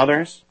equal than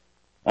others,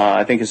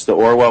 I think it's the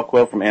Orwell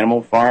quote from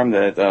Animal Farm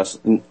that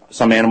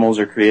some animals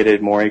are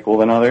created more equal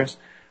than others.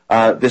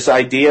 This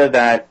idea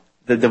that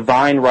the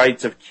divine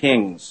rights of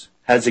kings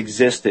has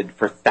existed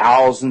for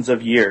thousands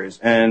of years,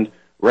 and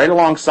right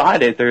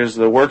alongside it, there's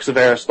the works of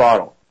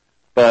Aristotle.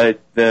 But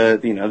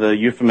the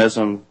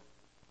euphemism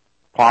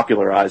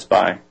popularized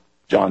by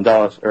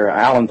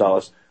Alan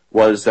Dulles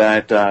was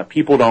that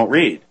people don't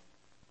read.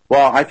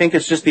 Well, I think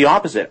it's just the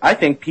opposite. I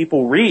think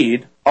people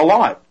read a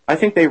lot. I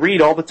think they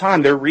read all the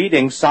time. They're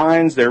reading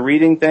signs. They're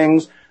reading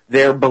things.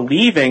 They're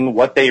believing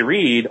what they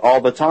read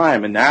all the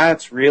time, and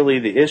that's really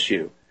the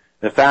issue.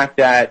 The fact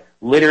that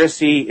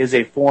literacy is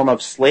a form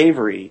of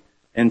slavery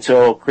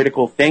until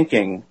critical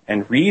thinking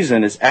and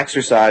reason is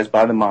exercised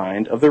by the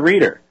mind of the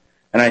reader.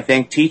 And I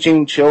think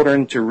teaching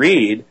children to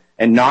read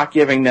and not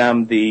giving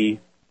them the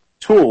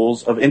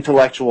tools of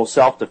intellectual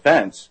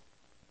self-defense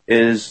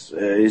is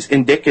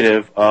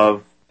indicative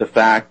of the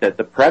fact that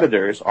the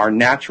predators, our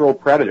natural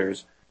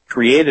predators,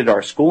 created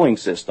our schooling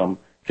system,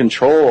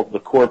 control the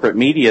corporate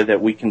media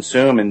that we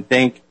consume and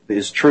think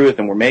is truth,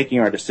 and we're making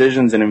our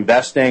decisions and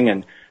investing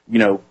and,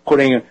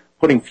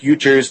 putting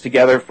futures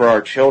together for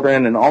our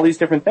children and all these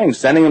different things,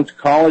 sending them to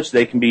college,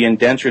 they can be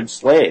indentured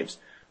slaves.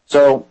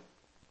 So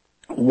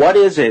what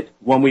is it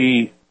when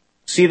we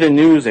see the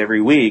news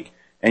every week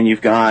and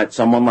you've got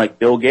someone like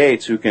Bill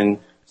Gates who can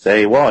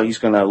say, well, he's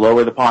going to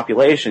lower the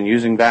population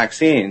using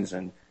vaccines,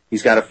 and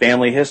he's got a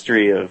family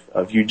history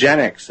of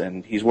eugenics,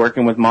 and he's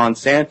working with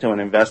Monsanto and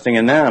investing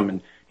in them,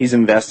 and he's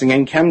investing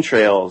in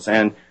chemtrails,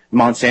 and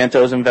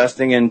Monsanto's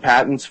investing in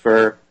patents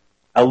for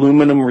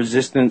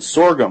aluminum-resistant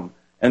sorghum.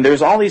 And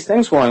there's all these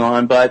things going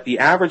on, but the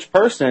average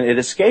person, it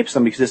escapes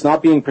them because it's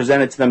not being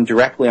presented to them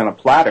directly on a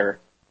platter,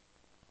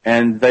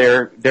 and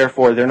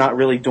therefore they're not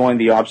really doing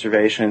the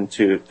observation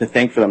to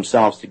think for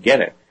themselves to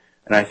get it.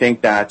 And I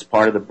think that's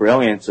part of the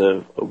brilliance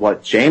of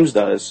what James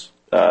does,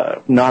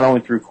 not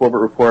only through Corbett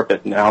Report,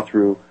 but now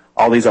through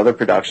all these other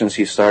productions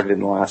he's started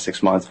in the last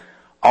 6 months.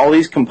 All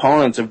these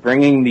components of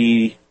bringing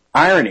the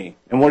irony,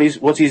 and what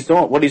he's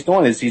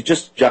doing is he's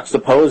just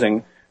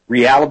juxtaposing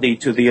reality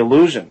to the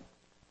illusion.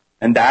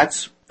 And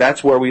that's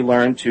where we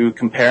learn to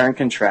compare and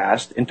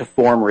contrast and to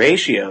form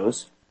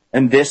ratios.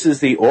 And this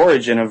is the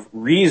origin of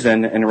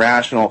reason and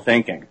rational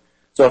thinking.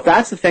 So if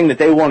that's the thing that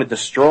they want to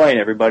destroy in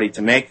everybody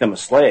to make them a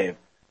slave,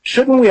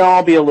 shouldn't we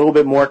all be a little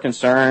bit more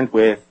concerned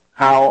with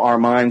how our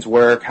minds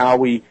work, how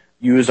we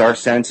use our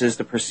senses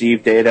to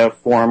perceive data,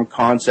 form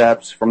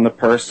concepts from the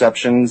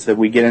perceptions that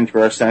we get into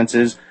our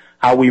senses,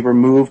 how we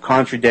remove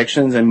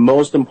contradictions, and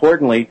most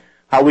importantly,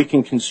 how we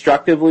can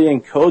constructively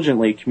and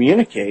cogently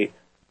communicate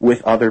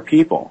with other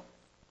people?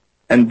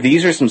 And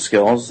these are some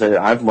skills that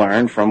I've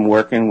learned from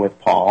working with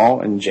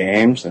Paul and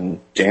James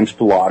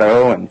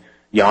Pilato and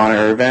Jan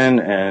Irvin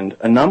and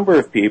a number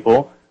of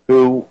people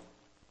who,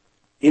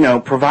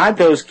 provide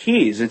those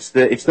keys. It's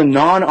the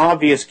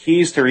non-obvious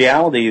keys to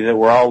reality that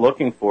we're all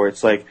looking for.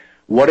 It's like,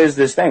 what is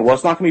this thing? Well,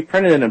 it's not going to be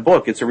printed in a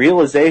book. It's a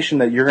realization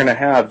that you're going to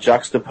have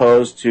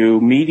juxtaposed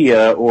to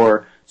media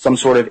or some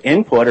sort of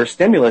input or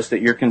stimulus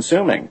that you're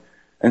consuming.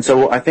 And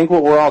so I think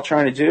what we're all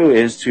trying to do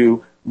is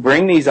to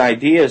bring these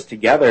ideas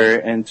together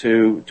and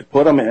to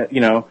put them,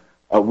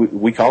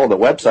 we call it a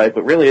website,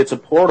 but really it's a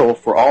portal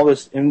for all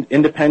this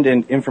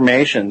independent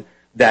information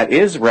that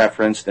is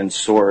referenced and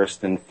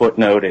sourced and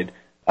footnoted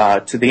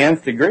to the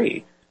nth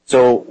degree.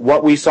 So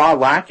what we saw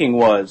lacking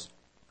was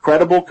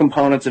credible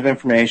components of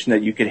information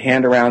that you could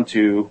hand around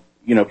to,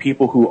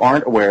 people who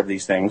aren't aware of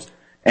these things,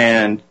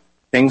 and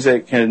things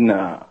that can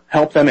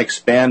help them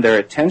expand their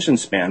attention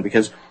span.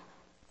 Because,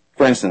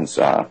 for instance,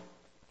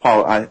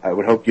 Paul, I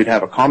would hope you'd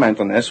have a comment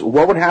on this.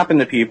 What would happen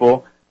to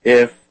people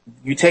if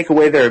you take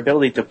away their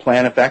ability to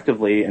plan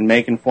effectively and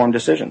make informed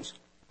decisions?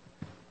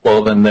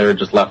 Well, then they're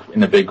just left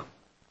in a big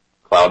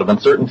cloud of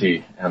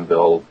uncertainty, and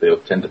they'll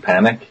tend to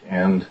panic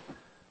and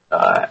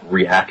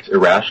react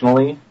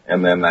irrationally,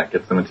 and then that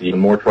gets them into even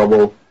more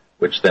trouble,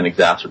 which then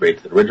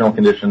exacerbates the original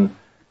condition,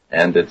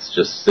 and it's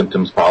just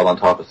symptoms piled on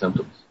top of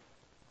symptoms.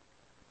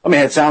 I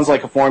mean, it sounds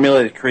like a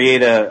formula to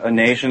create a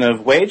nation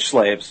of wage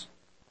slaves.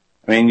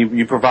 I mean,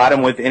 you provide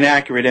them with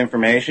inaccurate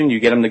information, you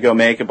get them to go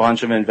make a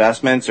bunch of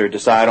investments or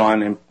decide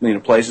on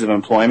places of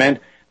employment,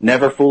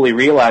 never fully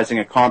realizing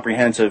a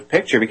comprehensive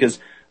picture, because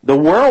the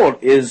world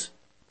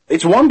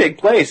it's one big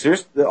place.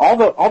 There's all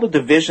the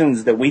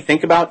divisions that we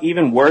think about,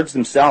 even words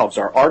themselves,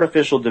 are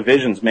artificial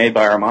divisions made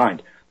by our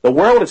mind. The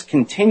world is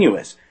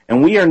continuous,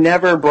 and we are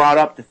never brought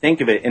up to think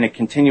of it in a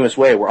continuous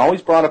way. We're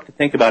always brought up to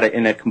think about it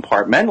in a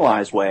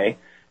compartmentalized way.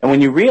 And when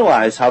you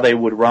realize how they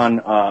would run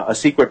a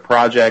secret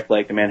project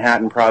like the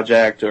Manhattan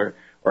Project or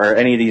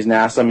any of these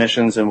NASA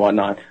missions and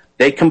whatnot,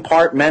 they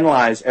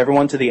compartmentalize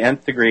everyone to the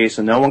nth degree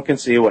so no one can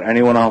see what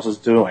anyone else is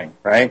doing,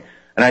 right?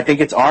 And I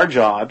think it's our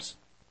jobs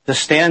to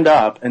stand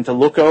up and to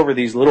look over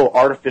these little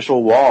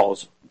artificial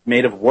walls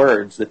made of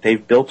words that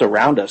they've built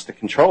around us to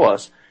control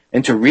us,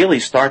 and to really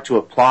start to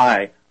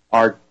apply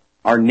our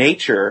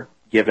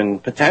nature-given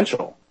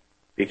potential.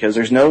 Because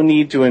there's no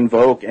need to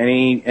invoke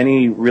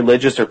any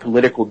religious or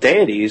political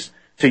deities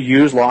to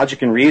use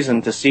logic and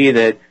reason to see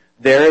that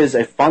there is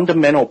a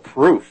fundamental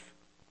proof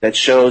that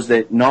shows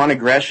that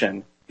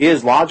non-aggression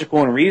is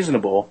logical and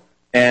reasonable,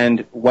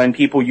 and when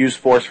people use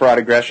force, fraud,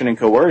 aggression, and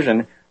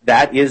coercion,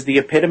 that is the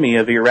epitome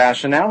of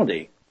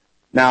irrationality.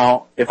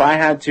 Now, if I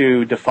had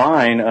to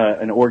define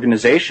an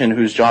organization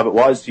whose job it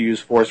was to use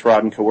force,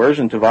 fraud, and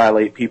coercion to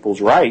violate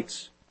people's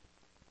rights,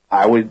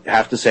 I would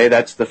have to say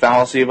that's the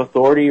fallacy of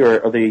authority,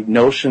 or the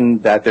notion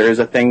that there is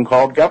a thing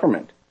called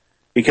government.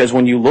 Because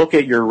when you look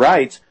at your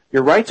rights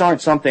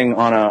aren't something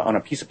on a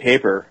piece of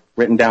paper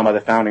written down by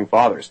the founding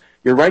fathers.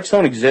 Your rights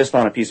don't exist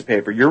on a piece of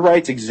paper. Your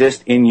rights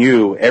exist in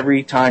you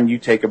every time you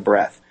take a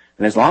breath.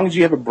 And as long as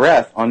you have a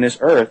breath on this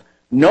earth,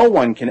 no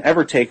one can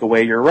ever take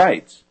away your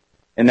rights.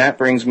 And that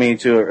brings me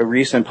to a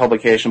recent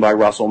publication by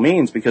Russell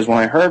Means, because when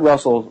I heard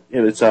Russell,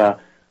 it's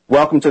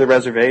Welcome to the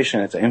Reservation,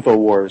 it's an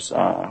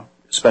InfoWars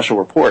special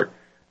report.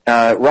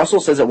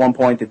 Russell says at one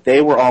point that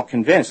they were all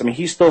convinced, I mean,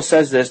 he still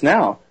says this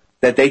now,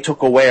 that they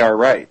took away our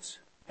rights.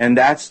 And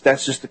that's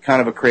just a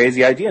kind of a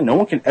crazy idea. No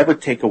one can ever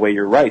take away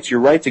your rights. Your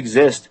rights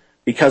exist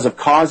because of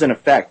cause and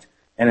effect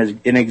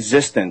and in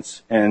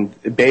existence and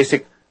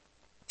basic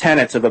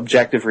tenets of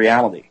objective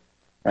reality,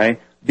 right?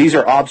 These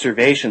are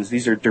observations.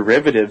 These are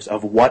derivatives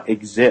of what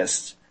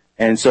exists.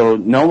 And so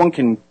no one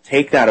can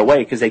take that away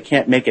because they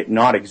can't make it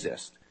not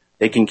exist.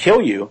 They can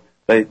kill you,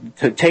 but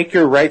to take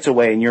your rights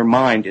away in your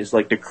mind is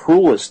like the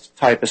cruelest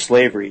type of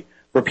slavery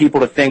for people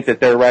to think that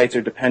their rights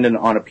are dependent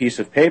on a piece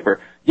of paper.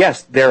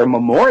 Yes, they're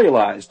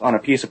memorialized on a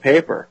piece of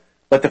paper,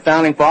 but the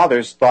founding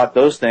fathers thought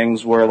those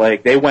things were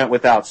like, they went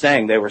without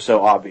saying, they were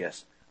so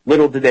obvious.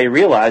 Little did they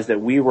realize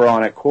that we were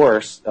on a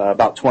course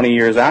about 20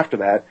 years after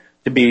that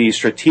to be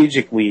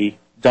strategically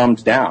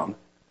dumbed down.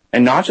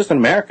 And not just in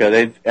America,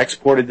 they've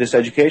exported this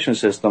education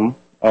system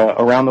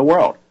around the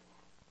world.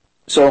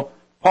 So,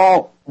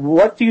 Paul,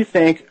 what do you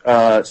think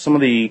some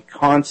of the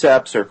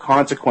concepts or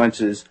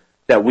consequences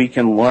that we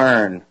can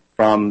learn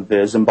from the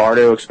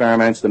Zimbardo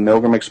experiments, the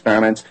Milgram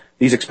experiments,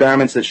 these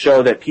experiments that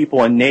show that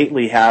people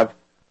innately have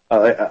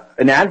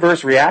an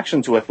adverse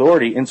reaction to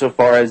authority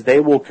insofar as they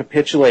will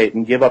capitulate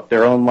and give up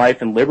their own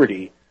life and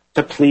liberty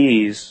to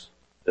please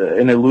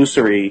an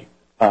illusory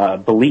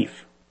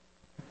belief?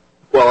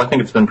 Well, I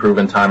think it's been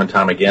proven time and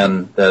time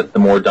again that the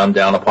more dumbed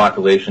down a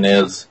population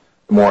is,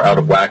 the more out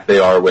of whack they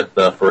are with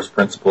first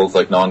principles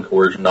like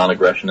non-coercion,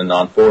 non-aggression, and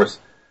non-force,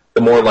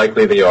 the more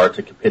likely they are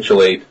to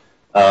capitulate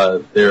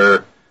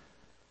their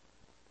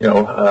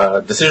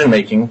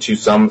decision-making to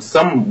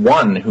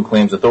someone who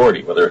claims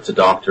authority, whether it's a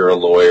doctor, a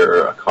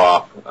lawyer, a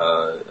cop,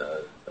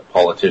 a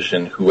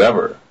politician,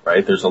 whoever,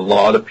 right? There's a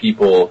lot of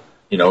people,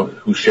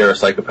 who share a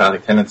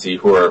psychopathic tendency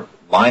who are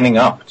lining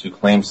up to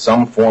claim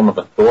some form of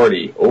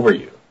authority over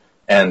you.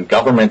 And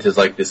government is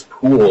like this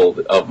pool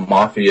of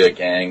mafia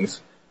gangs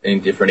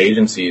in different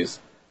agencies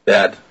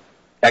that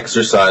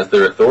exercise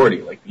their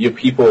authority. Like, you have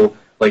people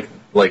like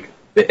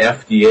the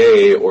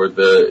FDA or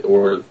the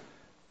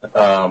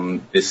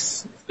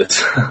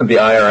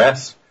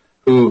IRS,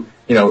 who,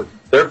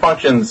 their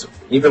functions,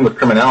 even with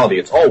criminality,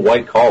 it's all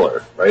white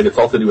collar, right? It's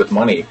all to do with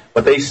money,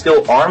 but they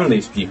still arm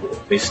these people.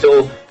 They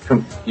still,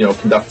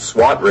 conduct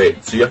SWAT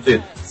raids. So you have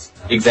to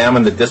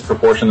examine the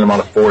disproportionate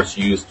amount of force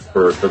used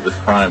for these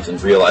crimes and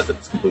realize that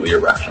it's completely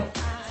irrational.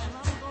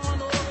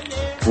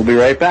 We'll be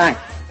right back.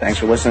 Thanks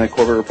for listening to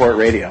Corbett Report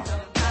Radio.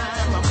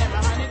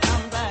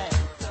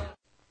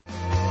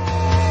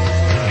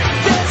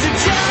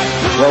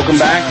 Welcome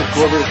back to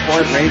Corbett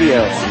Report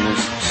Radio on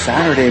this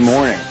Saturday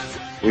morning.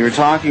 We were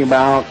talking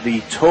about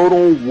the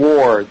total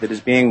war that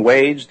is being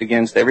waged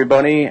against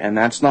everybody, and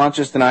that's not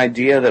just an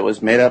idea that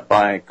was made up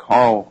by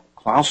Karl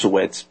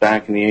Clausewitz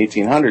back in the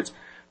 1800s,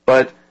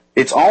 but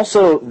it's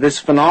also this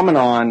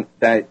phenomenon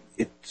that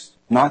it's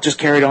not just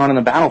carried on in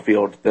the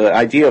battlefield. The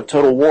idea of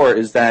total war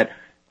is that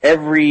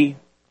every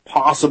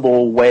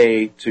possible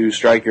way to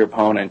strike your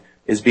opponent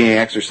is being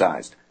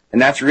exercised. And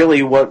that's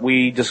really what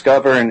we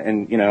discover,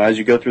 and as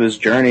you go through this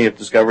journey of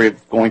discovery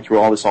of going through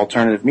all this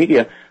alternative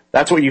media,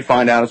 that's what you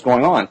find out is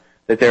going on.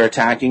 That they're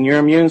attacking your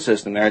immune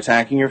system, they're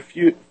attacking your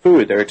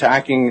food, they're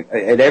attacking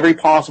at every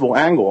possible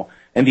angle.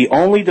 And the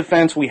only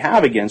defense we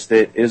have against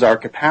it is our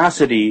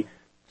capacity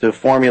to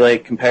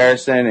formulate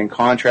comparison and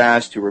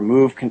contrast, to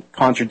remove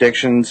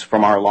contradictions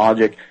from our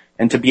logic,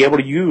 and to be able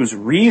to use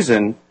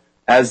reason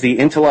as the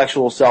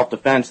intellectual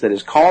self-defense that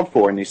is called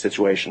for in these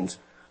situations.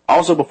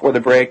 Also, before the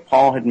break,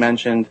 Paul had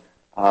mentioned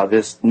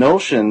this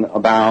notion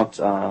about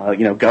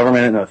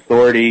government and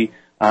authority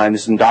and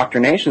this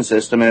indoctrination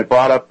system, and it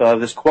brought up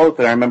this quote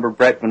that I remember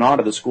Brett Veinotte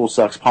of the School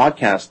Sucks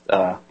podcast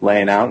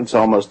laying out. It's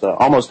almost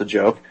a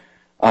joke.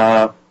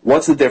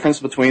 What's the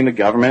difference between the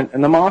government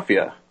and the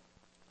mafia?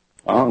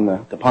 Well, and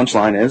the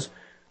punchline is,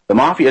 the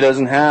mafia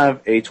doesn't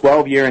have a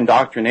 12-year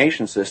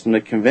indoctrination system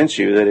to convince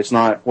you that it's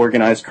not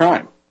organized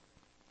crime.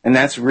 And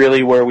that's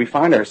really where we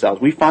find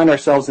ourselves. We find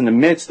ourselves in the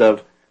midst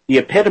of the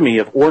epitome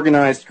of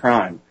organized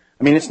crime.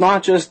 I mean, it's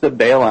not just the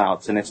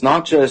bailouts, and it's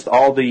not just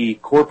all the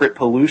corporate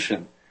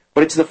pollution,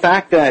 but it's the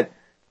fact that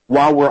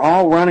while we're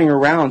all running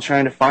around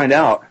trying to find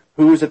out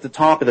who's at the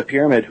top of the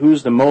pyramid,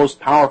 who's the most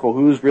powerful,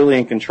 who's really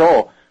in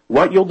control,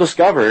 what you'll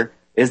discover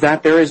is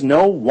that there is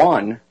no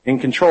one in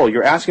control.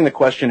 You're asking the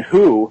question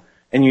who,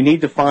 and you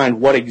need to find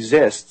what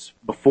exists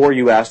before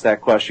you ask that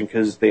question,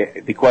 because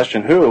the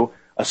question who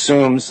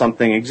assumes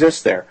something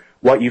exists there.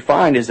 What you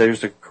find is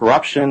there's a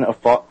corruption of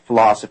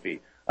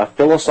philosophy, a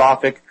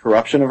philosophic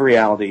corruption of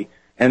reality,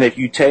 and if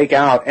you take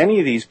out any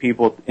of these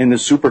people in the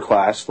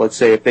superclass, let's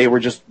say if they were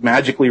just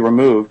magically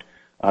removed,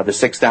 the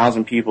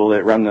 6,000 people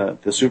that run the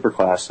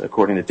superclass,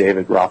 according to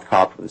David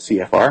Rothkopf of the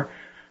CFR,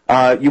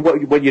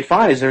 what you'd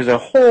find is there's a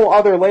whole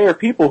other layer of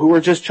people who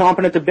are just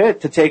chomping at the bit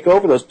to take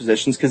over those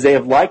positions because they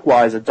have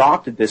likewise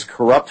adopted this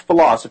corrupt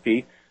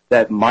philosophy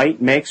that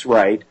might makes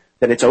right,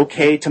 that it's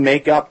okay to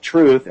make up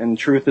truth, and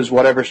truth is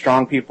whatever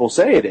strong people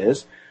say it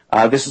is.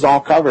 This is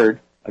all covered,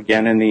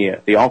 again, in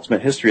the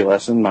Ultimate History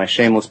Lesson, my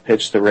shameless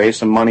pitch to raise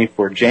some money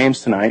for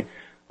James tonight.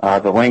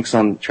 The link's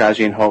on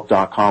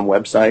tragedyandhope.com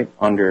website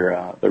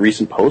under the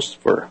recent posts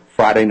for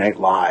Friday Night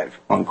Live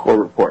on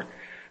Corbett Report.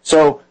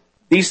 So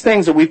these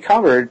things that we've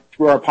covered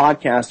through our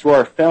podcast, through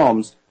our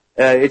films,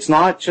 it's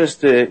not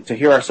just to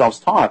hear ourselves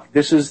talk.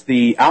 This is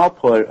the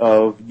output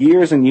of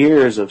years and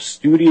years of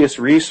studious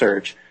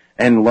research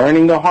and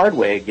learning the hard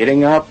way,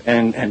 getting up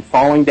and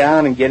falling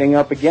down and getting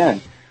up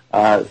again.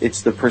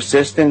 It's the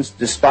persistence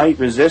despite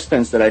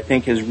resistance that I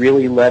think has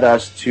really led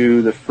us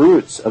to the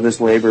fruits of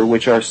this labor,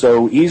 which are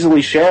so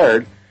easily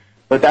shared.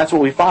 But that's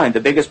what we find.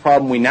 The biggest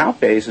problem we now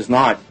face is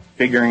not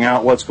figuring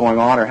out what's going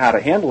on or how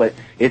to handle it.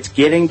 It's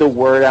getting the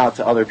word out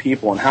to other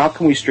people. And how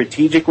can we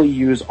strategically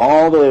use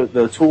all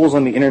the tools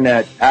on the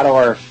internet at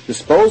our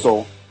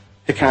disposal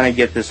to kind of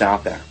get this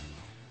out there?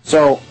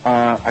 So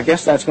I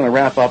guess that's going to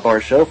wrap up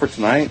our show for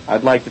tonight.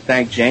 I'd like to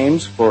thank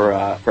James for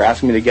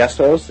asking me to guest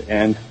host,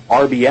 and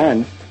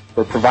RBN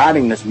for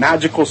providing this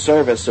magical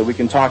service so we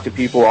can talk to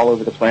people all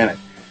over the planet.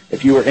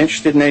 If you are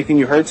interested in anything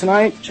you heard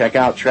tonight, check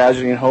out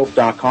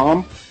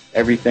tragedyandhope.com.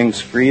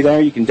 Everything's free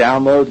there. You can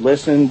download,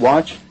 listen,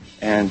 watch,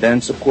 and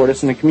then support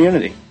us in the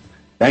community.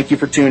 Thank you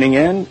for tuning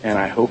in, and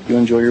I hope you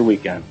enjoy your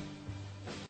weekend.